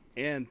bit.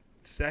 And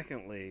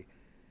secondly,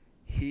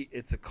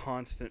 it's a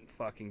constant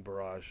fucking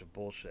barrage of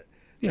bullshit.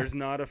 Yeah. There's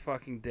not a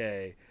fucking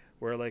day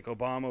where like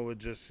Obama would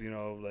just,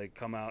 like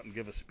come out and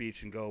give a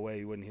speech and go away.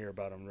 You wouldn't hear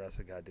about him the rest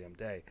of the goddamn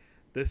day.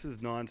 This is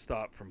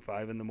nonstop from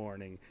 5 in the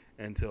morning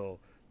until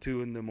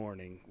 2 in the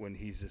morning when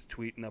he's just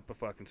tweeting up a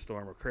fucking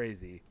storm or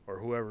crazy or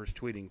whoever's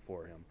tweeting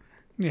for him.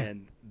 Yeah.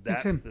 And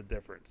that's him. the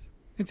difference.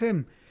 It's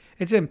him.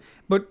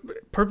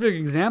 But perfect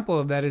example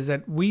of that is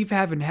that we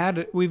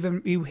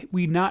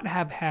not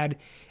have had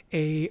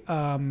a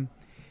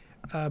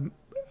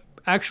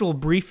actual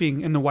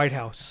briefing in the White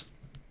House.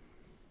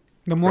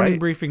 The morning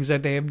briefings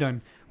that they have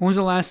done. When was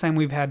the last time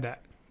we've had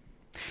that?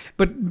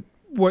 But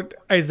what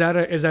is that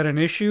an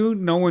issue?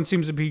 No one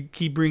seems to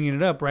keep bringing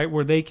it up, right?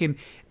 Where they can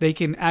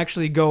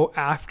actually go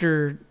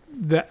after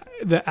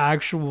the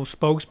actual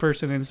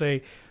spokesperson and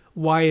say,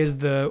 why is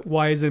the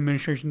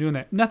administration doing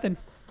that? Nothing.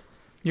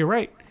 You're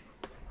right.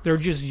 They're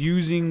just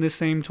using the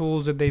same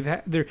tools that they've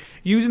had. They're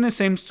using the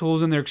same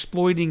tools and they're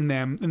exploiting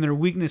them and their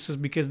weaknesses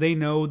because they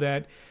know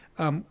that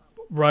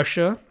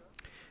Russia,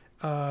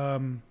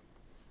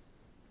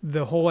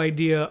 the whole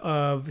idea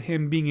of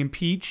him being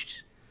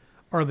impeached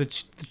are the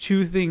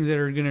two things that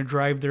are going to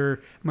drive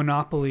their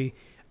monopoly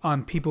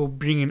on people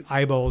bringing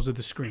eyeballs to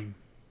the screen.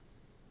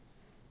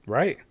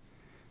 Right.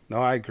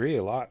 No, I agree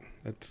a lot.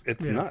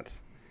 It's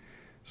nuts.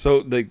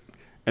 So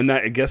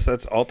I guess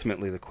that's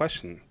ultimately the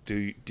question.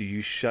 Do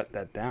you shut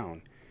that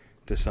down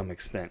to some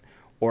extent,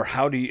 or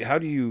how do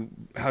you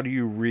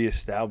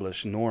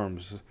reestablish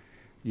norms?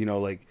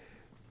 Like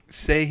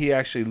say he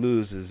actually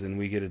loses and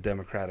we get a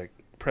Democratic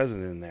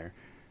president in there.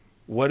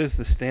 What is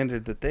the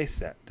standard that they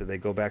set? Do they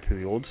go back to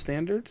the old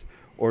standards,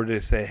 or do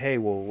they say, hey,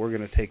 well, we're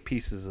going to take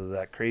pieces of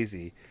that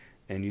crazy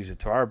and use it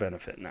to our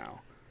benefit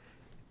now?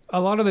 A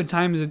lot of the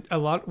times,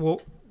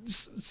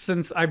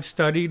 since I've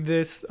studied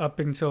this up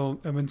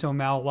until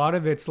now, a lot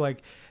of it's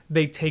like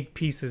they take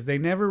pieces. They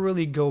never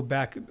really go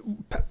back.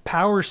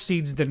 Power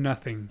cedes to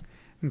nothing.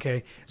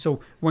 Okay,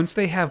 so once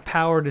they have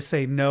power to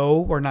say no,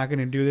 we're not going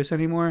to do this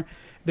anymore,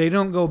 they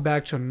don't go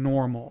back to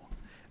normal.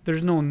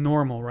 There's no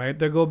normal, right?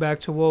 They go back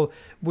to, we'll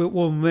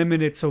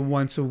limit it to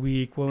once a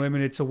week. We'll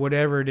limit it to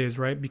whatever it is,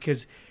 right?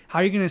 Because how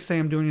are you going to say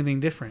I'm doing anything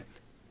different?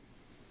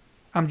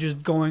 I'm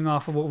just going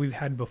off of what we've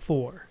had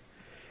before.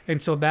 And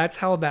so that's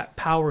how that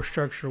power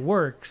structure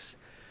works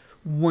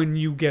when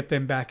you get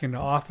them back into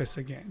office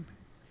again.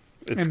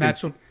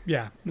 That's what,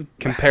 yeah.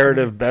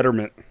 Comparative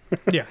betterment.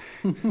 Yeah,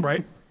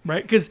 right?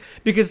 Right, because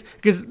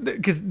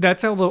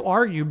that's how they'll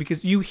argue.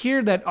 Because you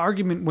hear that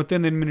argument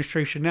within the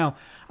administration now.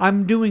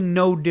 I'm doing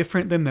no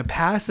different than the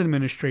past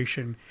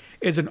administration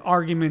is an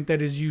argument that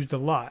is used a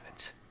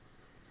lot.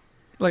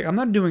 Like I'm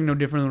not doing no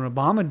different than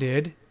Obama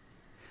did.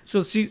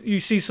 So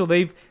so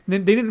they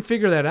didn't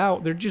figure that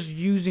out. They're just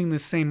using the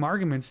same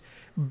arguments.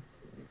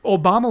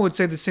 Obama would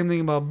say the same thing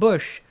about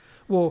Bush.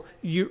 Well,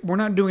 we're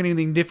not doing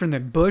anything different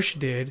than Bush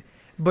did.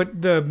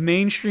 But the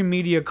mainstream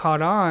media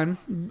caught on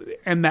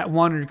and that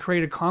wanted to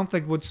create a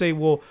conflict would say,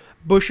 well,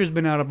 Bush has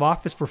been out of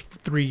office for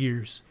 3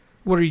 years.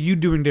 What are you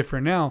doing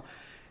different now?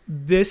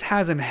 This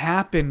hasn't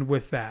happened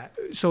with that.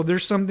 So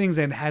there's some things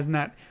that has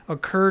not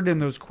occurred in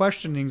those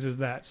questionings as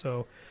that.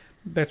 So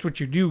that's what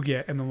you do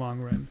get in the long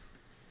run.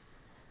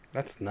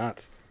 That's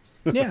nuts.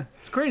 Yeah,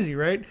 it's crazy,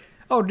 right?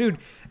 Oh, dude,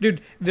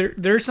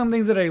 there's some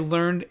things that I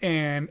learned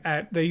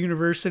at the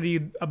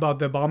university about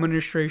the Obama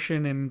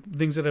administration and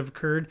things that have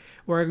occurred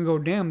where I can go,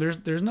 damn,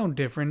 there's no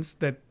difference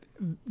that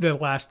the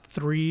last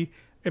 3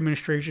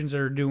 administrations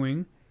are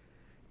doing,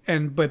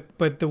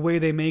 but the way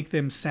they make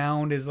them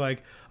sound is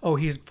like, oh,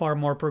 he's far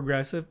more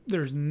progressive.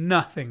 There's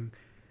nothing.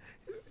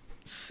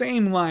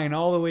 Same line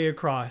all the way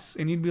across,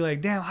 and you'd be like,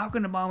 damn, how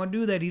can Obama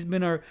do that? He's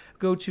been our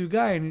go-to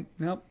guy, and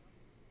nope,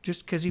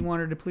 just because he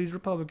wanted to please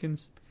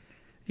Republicans,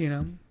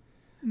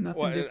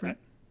 Nothing different.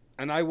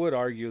 And I would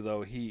argue,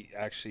 though, he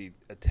actually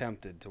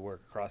attempted to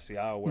work across the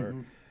aisle where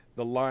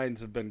the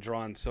lines have been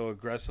drawn so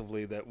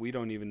aggressively that we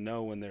don't even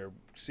know when they're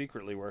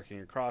secretly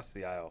working across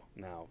the aisle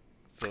now.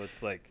 So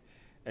it's like,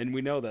 and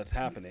we know that's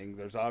happening.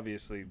 There's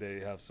obviously, they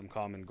have some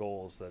common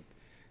goals that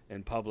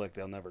in public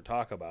they'll never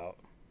talk about.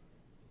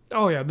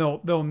 Oh yeah,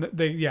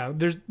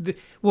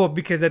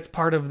 because that's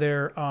part of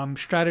their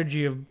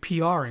strategy of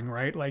PRing,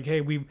 right? Like,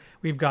 hey,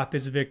 we've got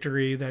this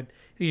victory that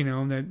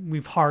that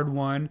we've hard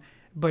won.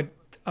 But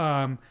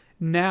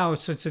now,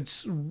 since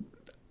it's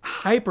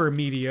hyper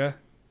media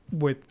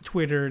with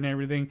Twitter and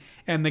everything,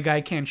 and the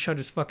guy can't shut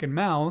his fucking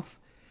mouth.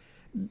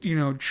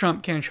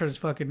 Trump can't shut his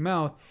fucking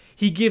mouth.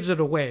 He gives it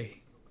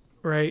away,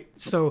 right?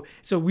 So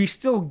we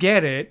still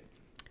get it,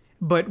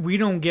 but we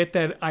don't get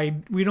that.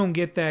 We don't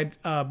get that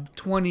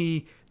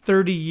 20,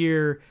 30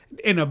 year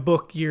in a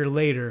book year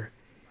later,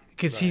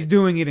 because he's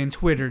doing it in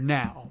Twitter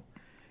now.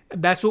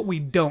 That's what we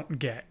don't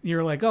get.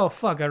 You're like, oh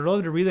fuck, I'd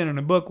rather to read that in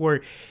a book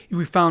where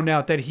we found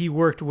out that he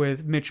worked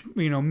with Mitch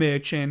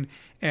and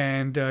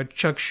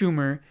Chuck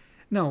Schumer.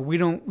 No, we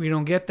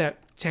don't get that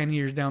 10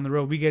 years down the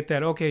road. We get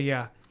that, okay,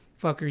 yeah,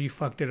 fucker, you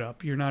fucked it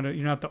up. You're not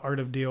the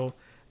art of deal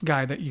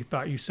guy that you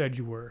thought you said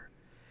you were.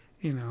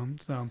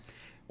 So.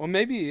 Well,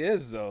 maybe he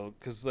is though,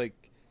 because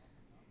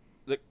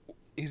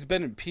he's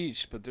been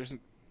impeached, but there's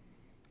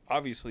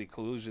obviously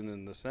collusion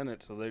in the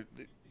Senate. So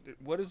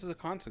what is the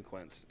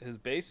consequence? His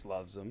base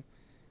loves him.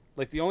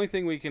 Like, the only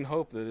thing we can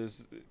hope that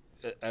is,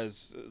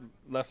 as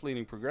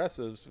left-leaning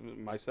progressives,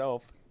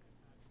 myself,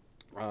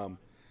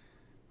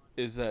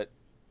 is that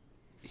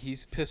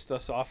he's pissed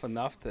us off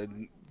enough to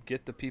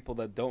get the people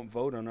that don't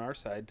vote on our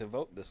side to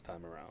vote this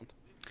time around.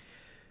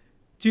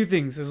 Two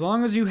things. As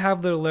long as you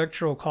have the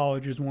electoral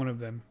college as one of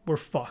them, we're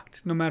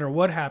fucked, no matter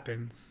what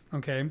happens,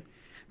 okay?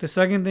 The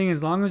second thing,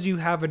 as long as you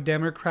have a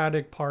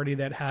Democratic Party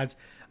that has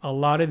a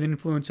lot of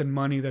influence and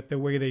money that the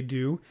way they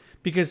do,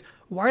 because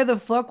why the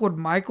fuck would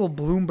Michael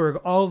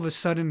Bloomberg all of a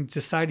sudden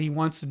decide he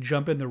wants to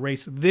jump in the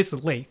race this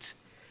late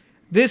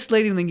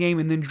in the game,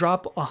 and then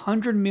drop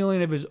 $100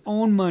 million of his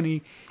own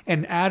money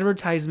and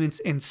advertisements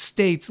in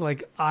states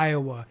like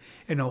Iowa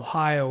and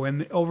Ohio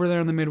and over there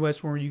in the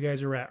Midwest where you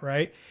guys are at,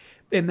 right?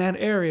 In that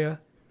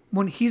area,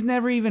 when he's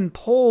never even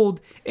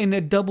polled in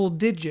the double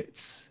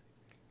digits.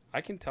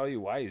 I can tell you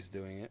why he's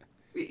doing it.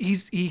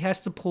 He has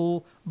to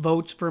pull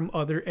votes from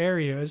other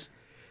areas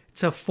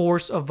to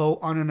force a vote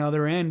on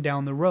another end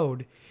down the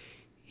road.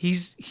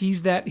 He's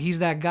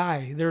that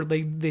guy.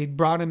 They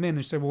brought him in.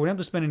 They said, well, we don't have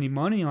to spend any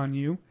money on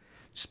you.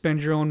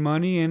 Spend your own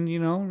money, and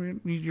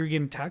you're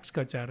getting tax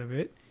cuts out of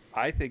it.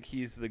 I think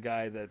he's the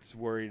guy that's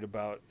worried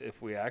about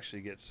if we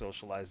actually get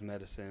socialized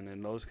medicine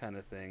and those kind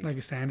of things. Like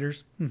a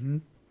Sanders. Mm-hmm.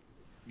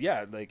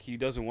 Yeah, like, he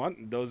doesn't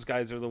want, those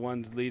guys are the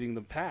ones leading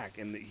the pack,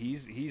 and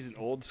he's an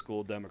old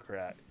school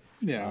Democrat.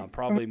 Yeah,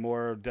 probably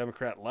more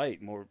Democrat light,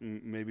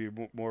 maybe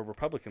more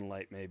Republican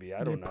light, maybe.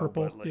 I don't know.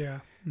 Purple, but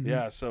yeah. Mm-hmm.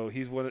 Yeah, so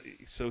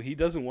he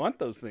doesn't want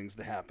those things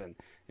to happen,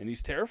 and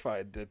he's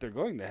terrified that they're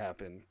going to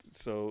happen.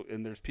 So,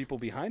 and there's people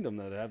behind him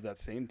that have that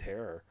same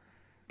terror.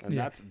 And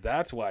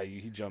that's why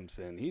he jumps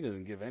in. He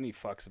doesn't give any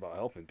fucks about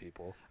helping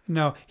people.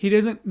 No, he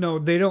doesn't. No,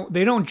 they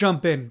don't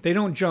jump in. They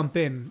don't jump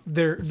in.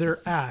 They're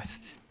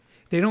asked.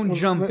 They don't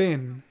jump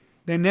in.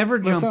 They never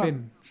jump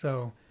in.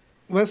 So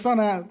let's not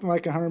act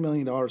like $100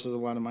 million is a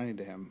lot of money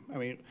to him. I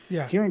mean,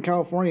 here in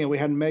California, we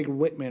had Meg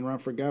Whitman run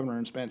for governor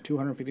and spent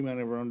 $250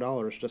 million of her own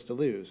dollars just to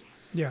lose.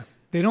 Yeah.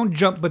 They don't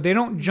jump, but they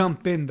don't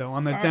jump in, though.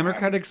 On the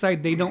Democratic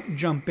side, they don't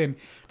jump in.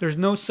 There's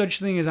no such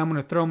thing as I'm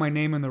going to throw my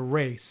name in the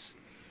race.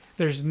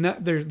 There's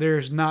not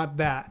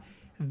that.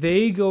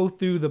 They go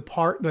through the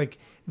part, like,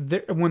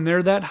 when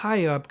they're that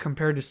high up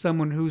compared to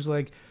someone who's,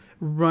 like,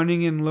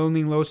 running in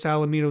lonely Los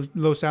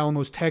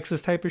Alamos,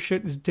 Texas type of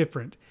shit is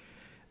different.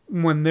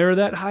 When they're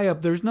that high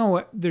up,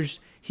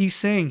 he's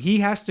saying he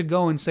has to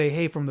go and say,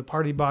 hey, from the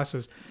party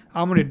bosses,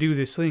 I'm going to do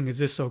this thing. Is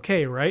this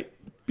okay, right?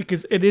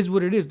 Because it is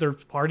what it is. They're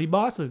party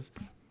bosses.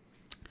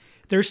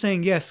 They're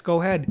saying, yes,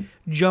 go ahead,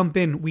 jump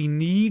in. We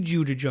need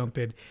you to jump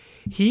in.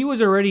 He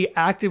was already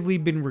actively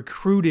been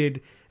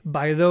recruited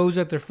by those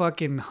at their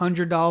fucking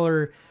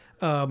 $100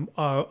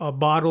 a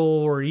bottle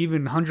or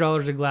even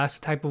 $100 a glass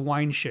type of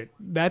wine shit.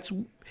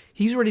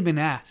 He's already been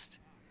asked.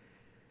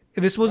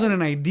 This wasn't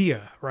an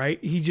idea,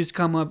 right? He just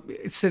come up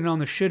sitting on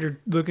the shitter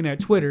looking at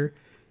Twitter.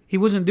 He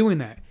wasn't doing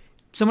that.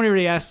 Somebody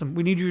already asked him,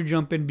 we need you to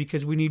jump in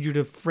because we need you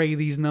to fray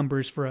these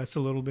numbers for us a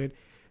little bit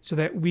so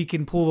that we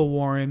can pull the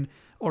Warren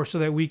or so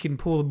that we can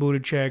pull the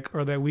Buttigieg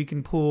or that we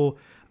can pull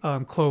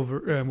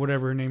Clover,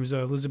 whatever her name is,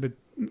 Elizabeth,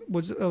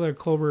 what's the other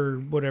Clover,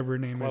 whatever her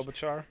name is.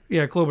 Klobuchar?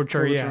 Yeah,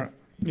 Klobuchar, yeah.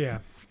 Yeah.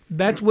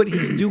 That's what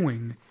he's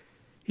doing.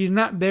 He's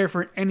not there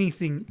for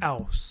anything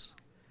else.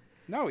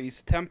 No,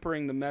 he's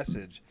tempering the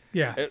message.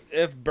 Yeah.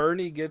 If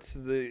Bernie gets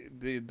the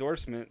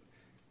endorsement,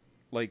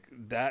 like,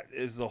 that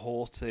is the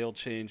wholesale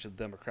change of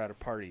the Democratic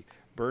Party.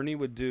 Bernie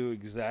would do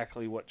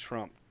exactly what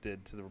Trump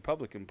did to the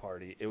Republican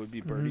Party. It would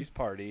be Bernie's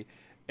party,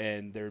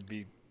 and there'd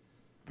be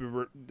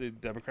the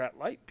Democrat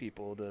light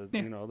people,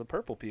 the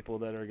purple people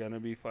that are going to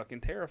be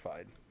fucking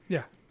terrified.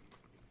 Yeah.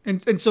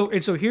 And so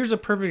here's a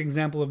perfect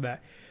example of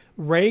that.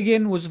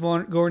 Reagan was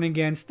going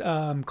against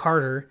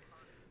Carter.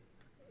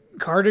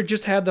 Carter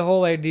just had the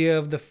whole idea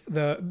of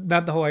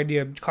not the whole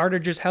idea. Carter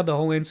just had the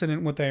whole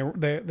incident with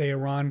the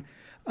Iran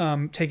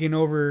taking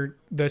over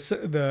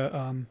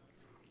the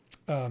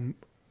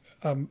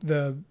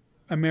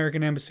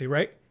American embassy,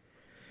 right?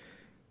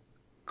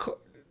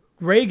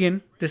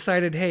 Reagan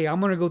decided, hey,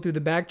 I'm going to go through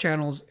the back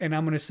channels and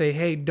I'm going to say,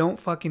 hey, don't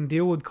fucking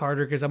deal with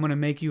Carter because I'm going to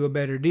make you a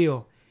better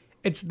deal.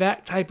 It's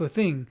that type of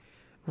thing.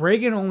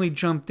 Reagan only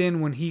jumped in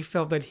when he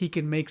felt that he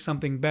could make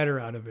something better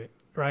out of it,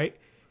 right?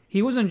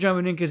 He wasn't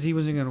jumping in because he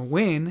wasn't going to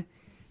win.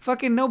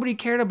 Fucking nobody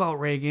cared about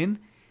Reagan.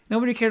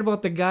 Nobody cared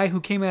about the guy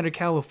who came out of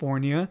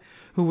California,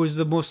 who was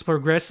the most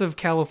progressive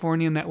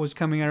Californian that was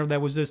coming out of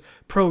that was this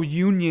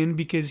pro-union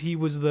because he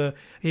was the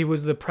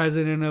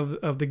president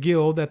of the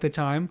guild at the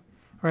time,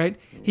 right?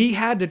 He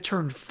had to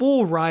turn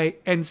full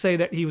right and say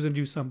that he was going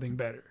to do something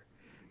better.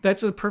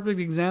 That's a perfect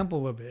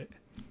example of it.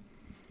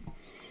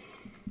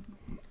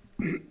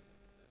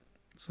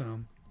 So,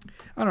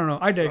 I don't know.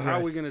 I digress. So how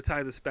are we going to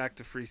tie this back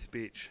to free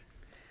speech?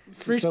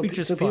 Free speech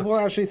is so fucked. people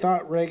actually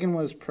thought Reagan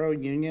was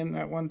pro-union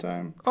at one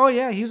time? Oh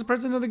yeah, he was the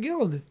president of the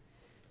guild.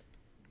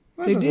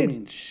 That They doesn't did.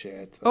 mean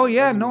shit. Oh That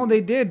yeah, doesn't no, mean-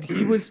 they did.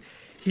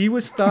 He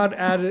was thought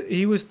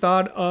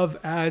of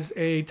as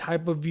a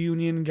type of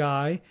union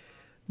guy,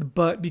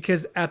 but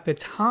because at the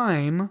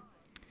time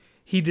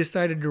he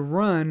decided to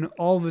run,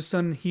 all of a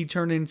sudden he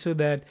turned into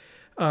that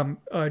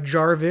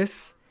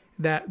Jarvis,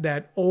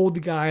 that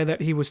old guy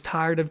that he was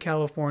tired of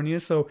California.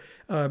 So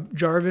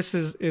Jarvis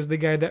is the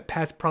guy that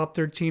passed Prop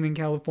 13 in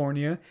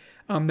California.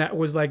 That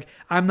was like,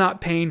 I'm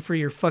not paying for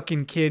your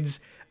fucking kids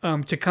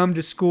to come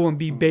to school and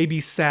be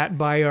babysat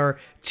by our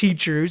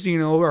teachers,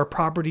 our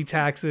property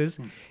taxes.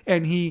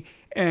 And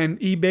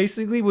he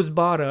basically was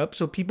bought up.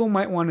 So people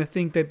might want to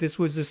think that this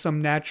was just some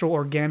natural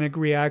organic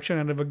reaction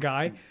out of a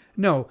guy.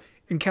 No,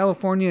 in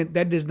California,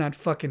 that does not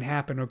fucking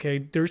happen, okay?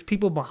 There's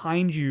people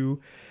behind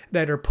you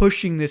that are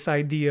pushing this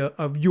idea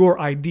of your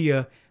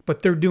idea,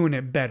 but they're doing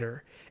it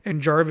better. And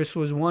Jarvis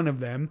was one of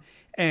them.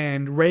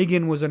 And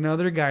Reagan was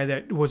another guy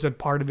that was a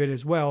part of it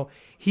as well.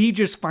 He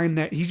just found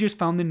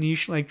the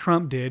niche like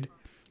Trump did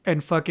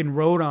and fucking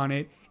rode on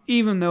it,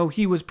 even though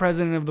he was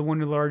president of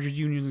one of the largest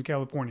unions in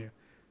California.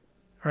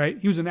 All right?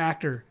 He was an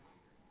actor.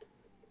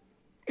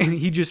 And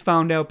he just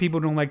found out people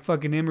don't like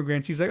fucking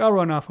immigrants. He's like, I'll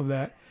run off of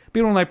that.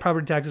 People don't like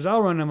property taxes.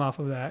 I'll run them off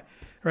of that.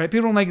 All right?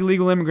 People don't like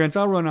illegal immigrants.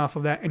 I'll run off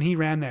of that. And he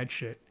ran that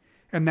shit.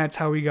 And that's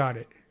how he got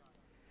it.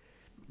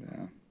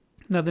 Yeah.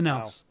 Nothing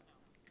else.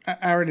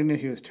 I already knew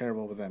he was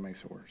terrible, but that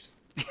makes it worse.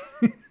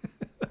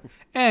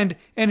 And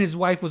his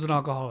wife was an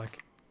alcoholic.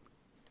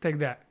 Take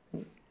that.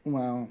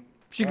 Well,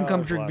 She can Well, come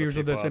there's a drink lot of beers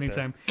with people us out there.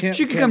 anytime. Can't-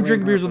 She can can't come blame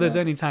drink her beers for with us that.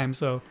 anytime.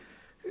 So,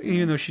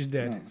 even though she's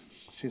dead. no,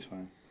 she's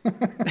fine.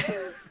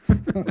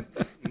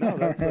 No,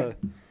 that's a.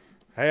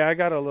 Hey, I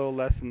got a little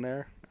lesson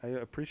there. I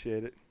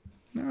appreciate it.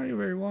 No, you're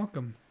very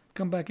welcome.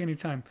 Come back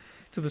anytime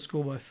to the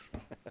school bus.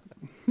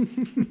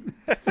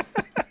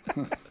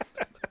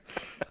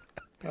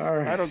 All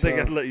right. I don't think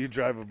I'd let you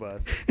drive a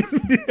bus.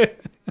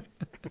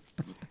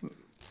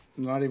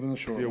 Not even the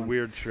short It'd be a one.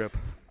 weird trip.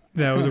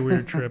 That was a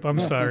weird trip. I'm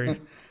sorry.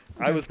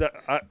 I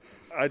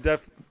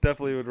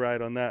definitely would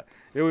ride on that.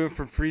 It went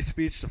from free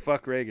speech to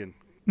fuck Reagan.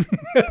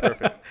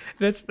 Perfect.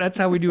 That's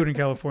how we do it in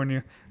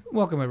California.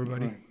 Welcome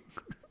everybody. Right.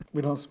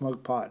 We don't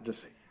smoke pot,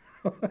 just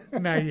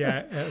Not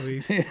yet, at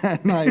least. yeah,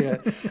 not yet.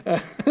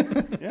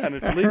 Yeah, and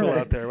it's legal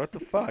out there. What the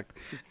fuck?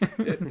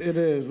 It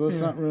is. Let's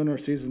not ruin our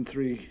season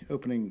 3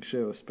 opening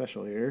show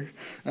special here.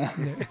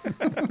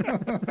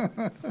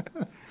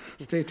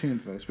 Stay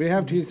tuned, folks. We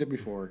have teased it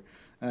before.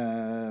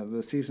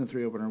 The season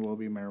 3 opener will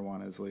be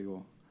marijuana is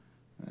legal,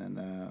 and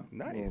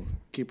Nice. we'll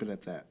keep it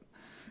at that.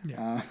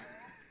 Yeah.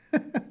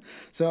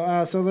 So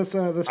let's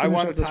finish I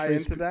want up to this tie free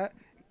into that.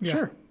 Yeah.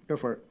 Sure, go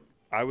for it.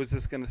 I was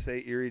just gonna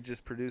say Erie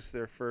just produced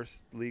their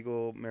first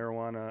legal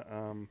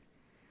marijuana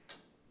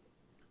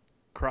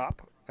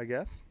crop, I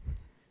guess.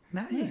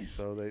 Nice.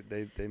 So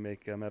they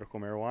make medical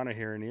marijuana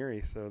here in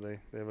Erie. So they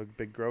have a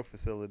big grow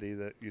facility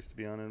that used to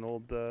be on an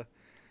old kind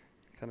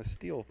of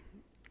steel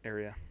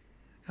area.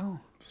 Oh,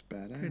 It's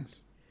badass. Good.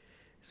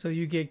 so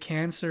you get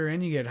cancer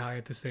and you get high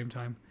at the same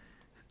time.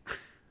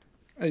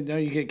 I know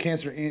you get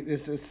cancer. And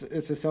it's a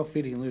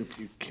self-feeding loop.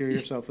 You cure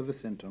yourself of the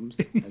symptoms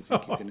as you keep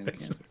getting the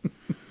cancer.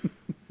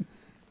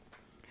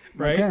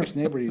 My Right? parents'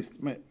 neighbor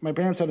my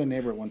parents had a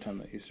neighbor at one time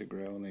that used to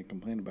grow, and they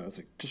complained about it. It's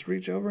like, just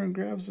reach over and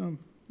grab some.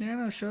 Yeah,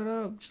 no, shut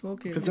up.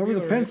 Smoke it. If it's You'll over be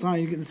the all fence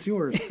line, it's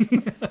yours.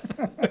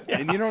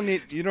 And you don't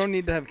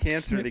need to have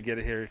cancer to get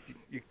it here.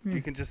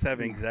 You can just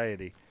have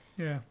anxiety.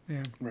 right.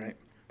 Yeah, Right.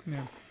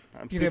 yeah.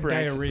 I'm You'd have super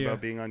anxious diarrhea.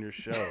 about being on your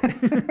show.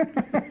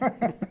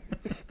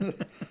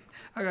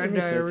 I got It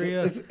makes sense.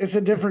 diarrhea. It's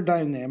a different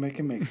dynamic.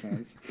 It makes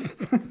sense.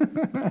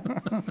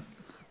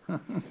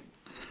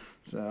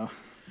 So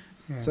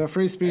Yeah.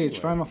 free speech. Anyways.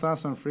 Final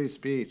thoughts on free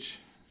speech.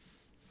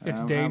 It's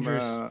How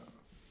dangerous. about-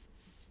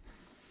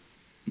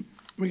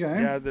 we got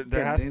Yeah,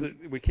 there has Dan-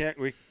 to. We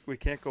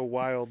can't go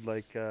wild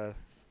like Mr.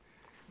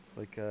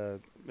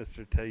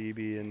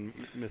 Taibbi and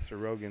Mr.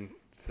 Rogan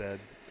said.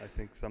 I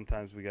think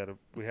sometimes we have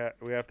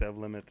to have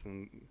limits,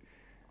 and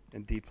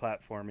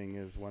deplatforming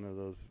is one of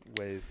those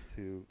ways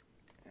to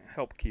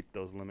help keep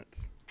those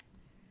limits.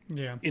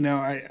 Yeah. You know,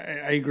 I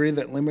agree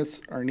that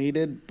limits are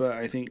needed, but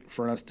I think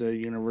for us to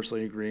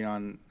universally agree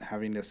on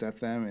having to set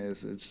them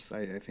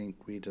I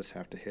think we just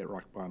have to hit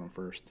rock bottom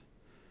first.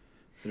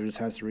 It just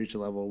has to reach a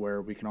level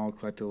where we can all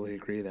collectively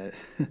agree that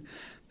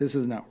this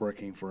is not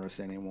working for us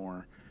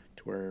anymore,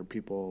 to where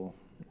people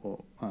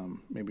will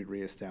maybe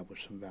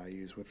reestablish some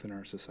values within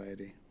our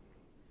society.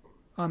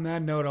 On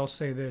that note, I'll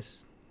say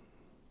this.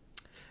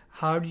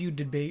 How do you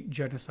debate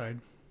genocide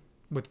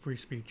with free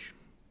speech?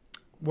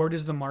 Where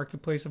does the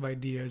marketplace of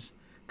ideas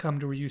come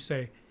to where you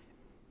say,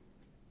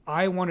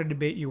 I want to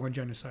debate you on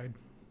genocide?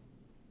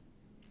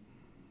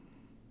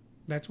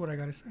 That's what I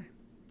got to say.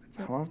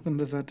 How often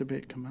does that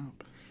debate come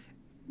up?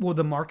 Well,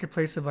 the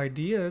marketplace of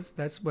ideas,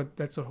 that's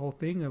the whole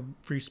thing of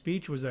free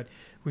speech, was that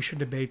we should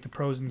debate the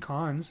pros and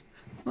cons.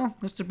 Well,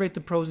 let's debate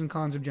the pros and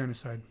cons of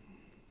genocide.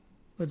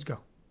 Let's go.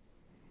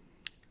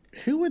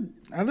 Who would,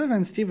 other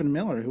than Stephen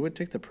Miller, who would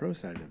take the pro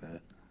side of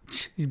that?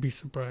 You'd be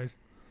surprised.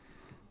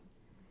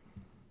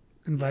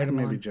 Invite him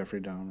Maybe on.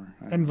 Jeffrey Dahmer.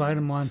 Invite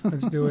him on.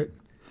 Let's do it.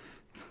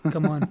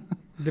 Come on.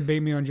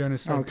 Debate me on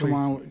genocide, Oh, come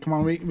on. Come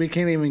on. We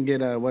can't even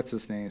get, what's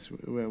his name?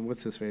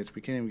 What's his face?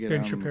 We can't even get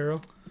Ben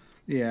Shapiro.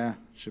 Yeah,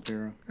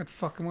 Shapiro. I'd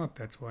fuck him up,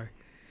 that's why.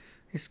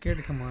 He's scared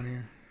to come on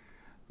here.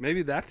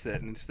 Maybe that's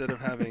it. Instead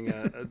of having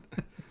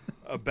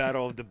a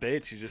battle of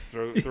debates, you just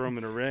throw him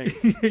in a ring.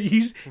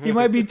 He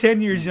might be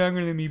 10 years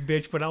younger than me,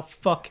 bitch, but I'll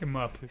fuck him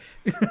up.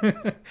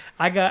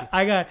 I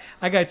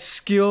got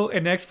skill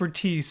and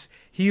expertise.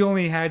 He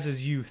only has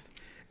his youth,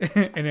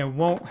 and it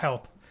won't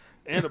help.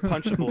 And a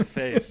punchable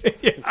face.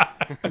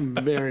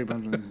 Very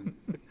bunch.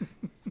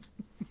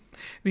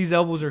 These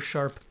elbows are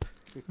sharp.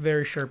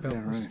 Very sharp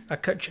elbows. right. I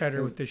cut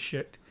cheddar with this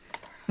shit.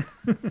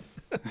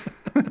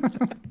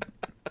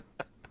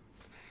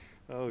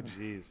 Oh,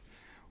 jeez.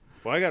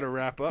 Well, I got to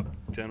wrap up,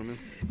 gentlemen.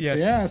 Yes.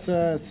 Yeah,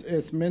 it's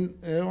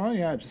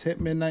it just hit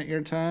midnight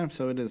your time,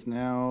 so it is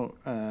now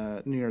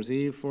New Year's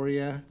Eve for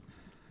you.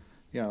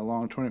 You got a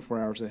long 24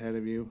 hours ahead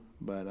of you.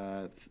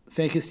 But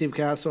thank you, Steve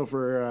Castle,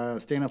 for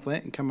staying up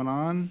late and coming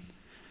on,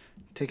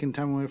 taking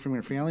time away from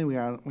your family. We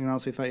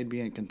honestly thought you'd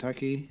be in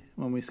Kentucky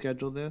when we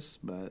scheduled this,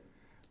 but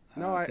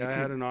No, I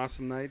had an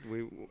awesome night.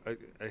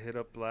 I hit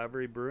up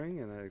Lavery Brewing,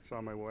 and I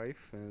saw my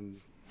wife, and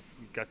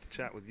got to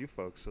chat with you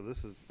folks. So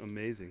this is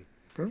amazing.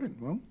 Perfect.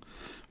 Well,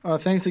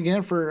 thanks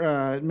again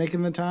for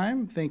making the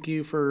time. Thank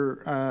you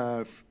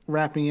for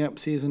wrapping up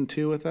season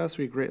 2 with us.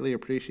 We greatly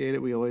appreciate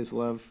it. We always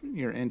love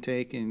your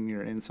intake and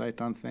your insight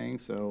on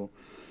things. So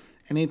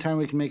anytime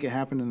we can make it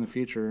happen in the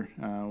future,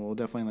 we'll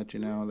definitely let you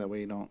know. That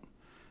way you don't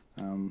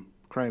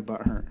cry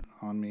butthurt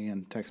on me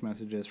and text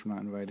messages for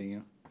not inviting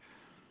you.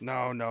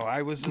 No,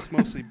 I was just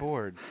mostly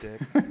bored, Dick.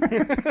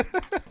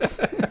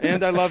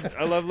 And I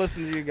love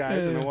listening to you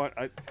guys, and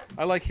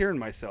I like hearing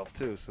myself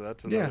too. So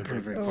that's another big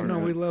perfect. part Oh, no,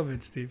 of we it. love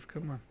it, Steve.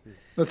 Come on.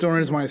 That's the only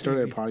reason why I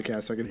started a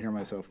podcast, so I could hear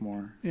myself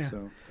more. Yeah.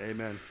 So,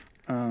 Amen.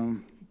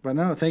 but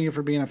no, thank you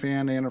for being a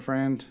fan and a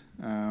friend.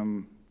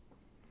 Well,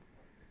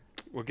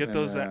 get And,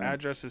 those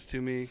addresses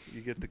to me. You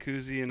get the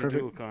koozie and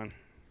perfect. the Dulicon.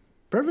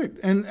 Perfect.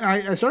 And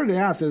I started to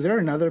ask, is there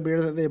another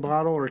beer that they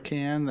bottle or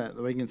can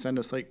that they can send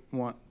us like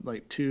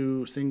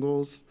 2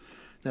 singles?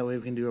 That way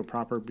we can do a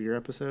proper beer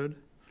episode.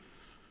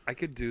 I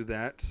could do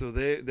that. So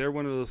they're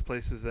one of those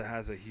places that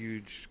has a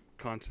huge,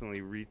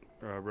 constantly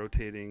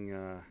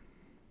rotating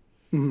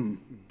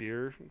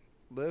beer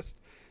list.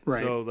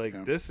 Right. So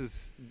Yeah. this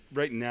is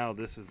right now.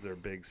 This is their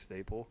big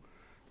staple.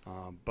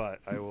 But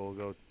I will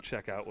go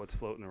check out what's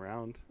floating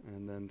around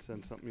and then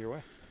send something your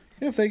way.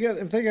 If they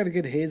got a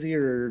good hazy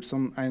or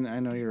some, I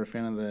know you're a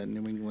fan of the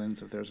New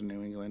Englands. If there's a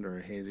New England or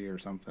a hazy or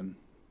something.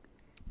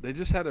 They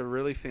just had a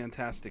really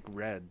fantastic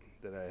red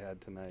that I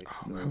had tonight.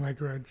 So, I like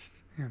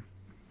reds. Yeah.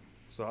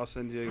 so I'll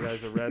send you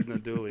guys a red and a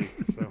dually.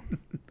 So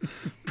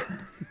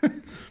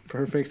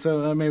Perfect.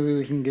 So maybe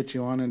we can get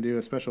you on and do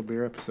a special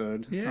beer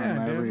episode Yeah,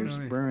 on Lavery's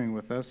definitely. Brewing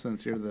with us,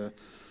 since you'll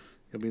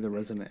be the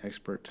resident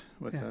expert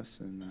with Yeah. us.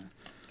 And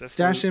that's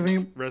Stash, the have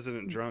any?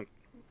 resident drunk.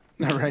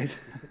 All right.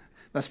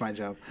 That's my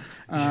job.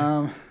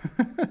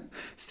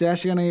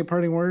 Stash, you got any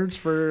parting words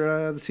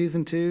for the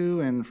season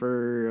 2 and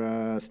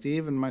for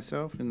Steve and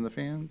myself and the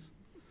fans?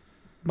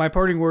 My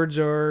parting words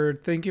are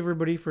thank you,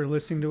 everybody, for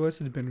listening to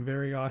us. It's been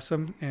very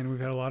awesome, and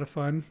we've had a lot of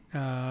fun.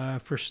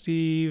 For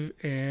Steve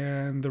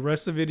and the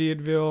rest of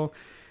Idiotville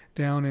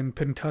down in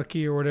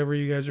Kentucky or whatever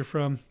you guys are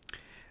from,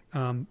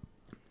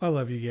 I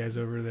love you guys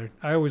over there.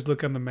 I always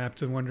look on the map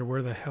to wonder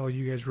where the hell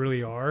you guys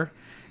really are,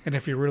 and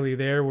if you're really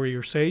there where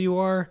you say you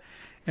are.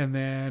 And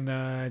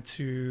then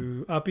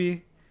to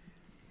Uppy,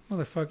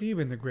 motherfucker, you've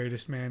been the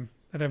greatest man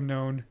that I've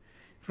known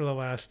for the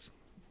last,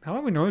 how long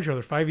have we known each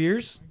other? 5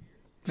 years?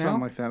 Something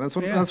Now? like that. That's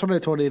Yeah. what I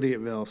told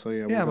Idiotville. So yeah.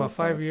 Yeah, we'll go about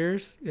 5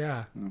 years.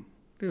 Yeah. Mm.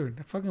 Dude,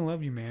 I fucking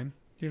love you, man.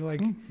 You're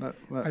like,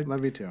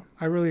 Love you too.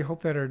 I really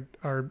hope that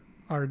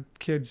our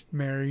kids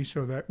marry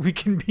so that we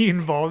can be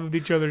involved with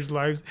each other's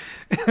lives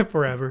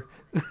forever.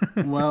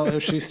 Well,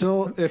 if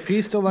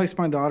he still likes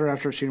my daughter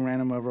after she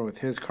ran him over with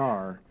his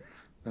car,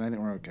 then I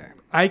think we're okay.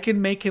 I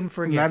can make him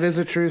forget. That is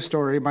a true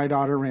story. My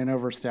daughter ran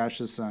over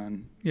Stash's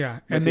son. Yeah,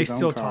 with and they his own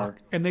still car.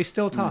 talk. And they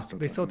still talk. still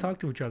They talk, still yeah. talk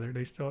to each other.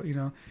 They still,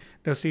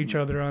 they'll see each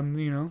other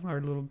on,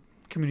 our little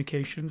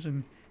communications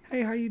and,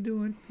 hey, how you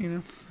doing?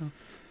 So.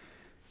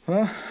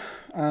 Well,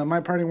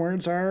 my parting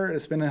words are,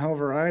 it's been a hell of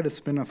a ride.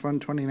 It's been a fun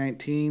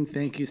 2019.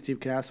 Thank you,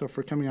 Steve Castle,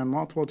 for coming on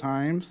multiple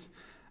times.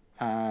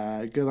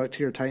 Good luck to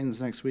your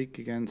Titans next week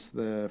against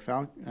the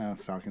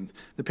Falcons.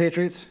 The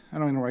Patriots. I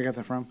don't even know where I got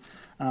that from.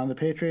 The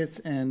Patriots.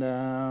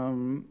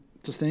 And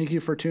just thank you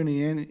for tuning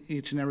in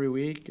each and every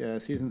week.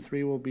 Season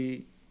 3 will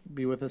be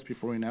with us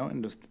before we know it.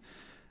 And just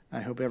I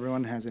hope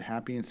everyone has a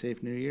happy and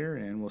safe new year.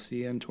 And we'll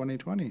see you in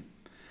 2020.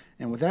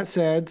 And with that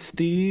said,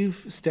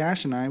 Steve,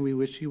 Stash, and I, we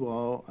wish you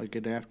all a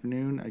good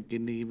afternoon, a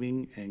good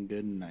evening, and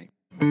good night.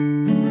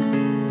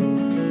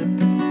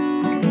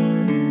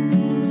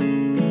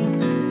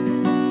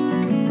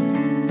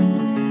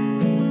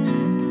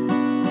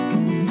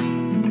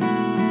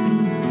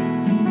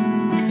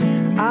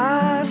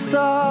 I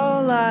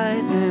saw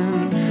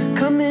lightning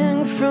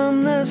coming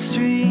from the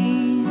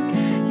street.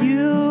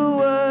 You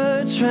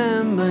were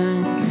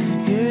trembling,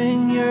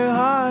 hearing your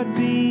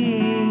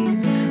heartbeat.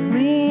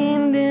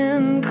 Leaned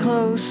in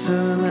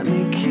closer, let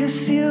me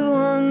kiss you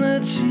on the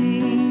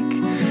cheek.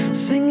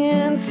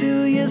 Singing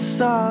to you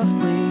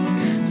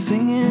softly,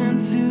 singing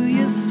to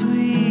you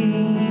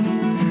sweet.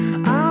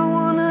 I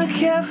wanna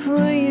care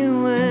for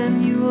you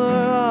when you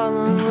are all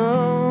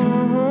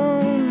alone.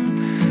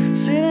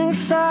 Sit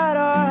inside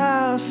our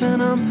house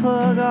and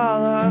unplug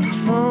all our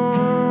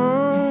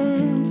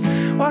phones.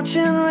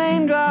 Watching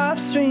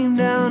raindrops stream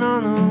down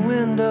on the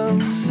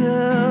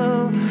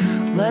windowsill.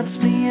 Let's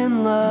be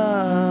in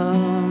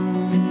love.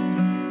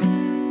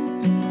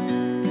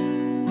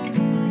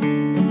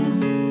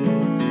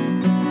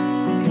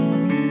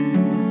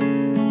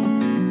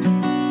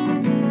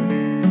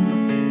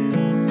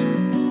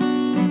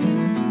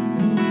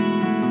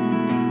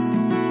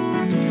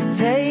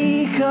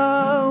 Take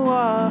a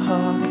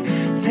walk,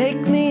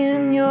 take me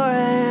in your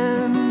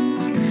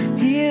hands.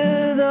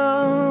 Hear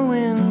the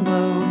wind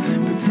blow,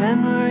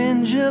 pretend we're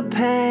in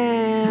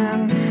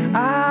Japan.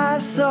 I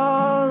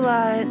saw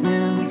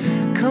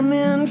lightning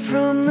coming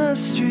from the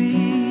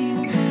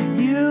street.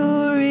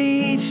 You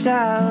reached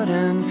out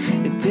and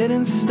it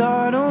didn't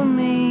startle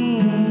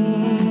me.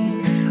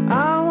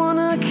 I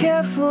wanna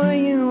care for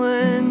you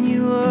when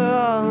you are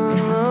all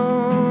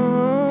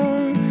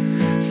alone.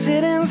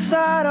 Sit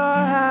inside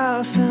our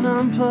house and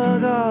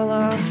unplug all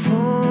our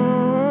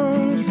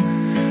phones.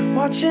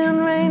 Watching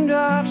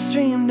raindrops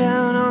stream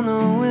down on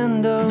the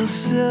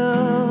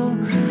windowsill.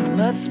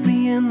 Let's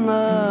be in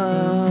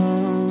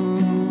love.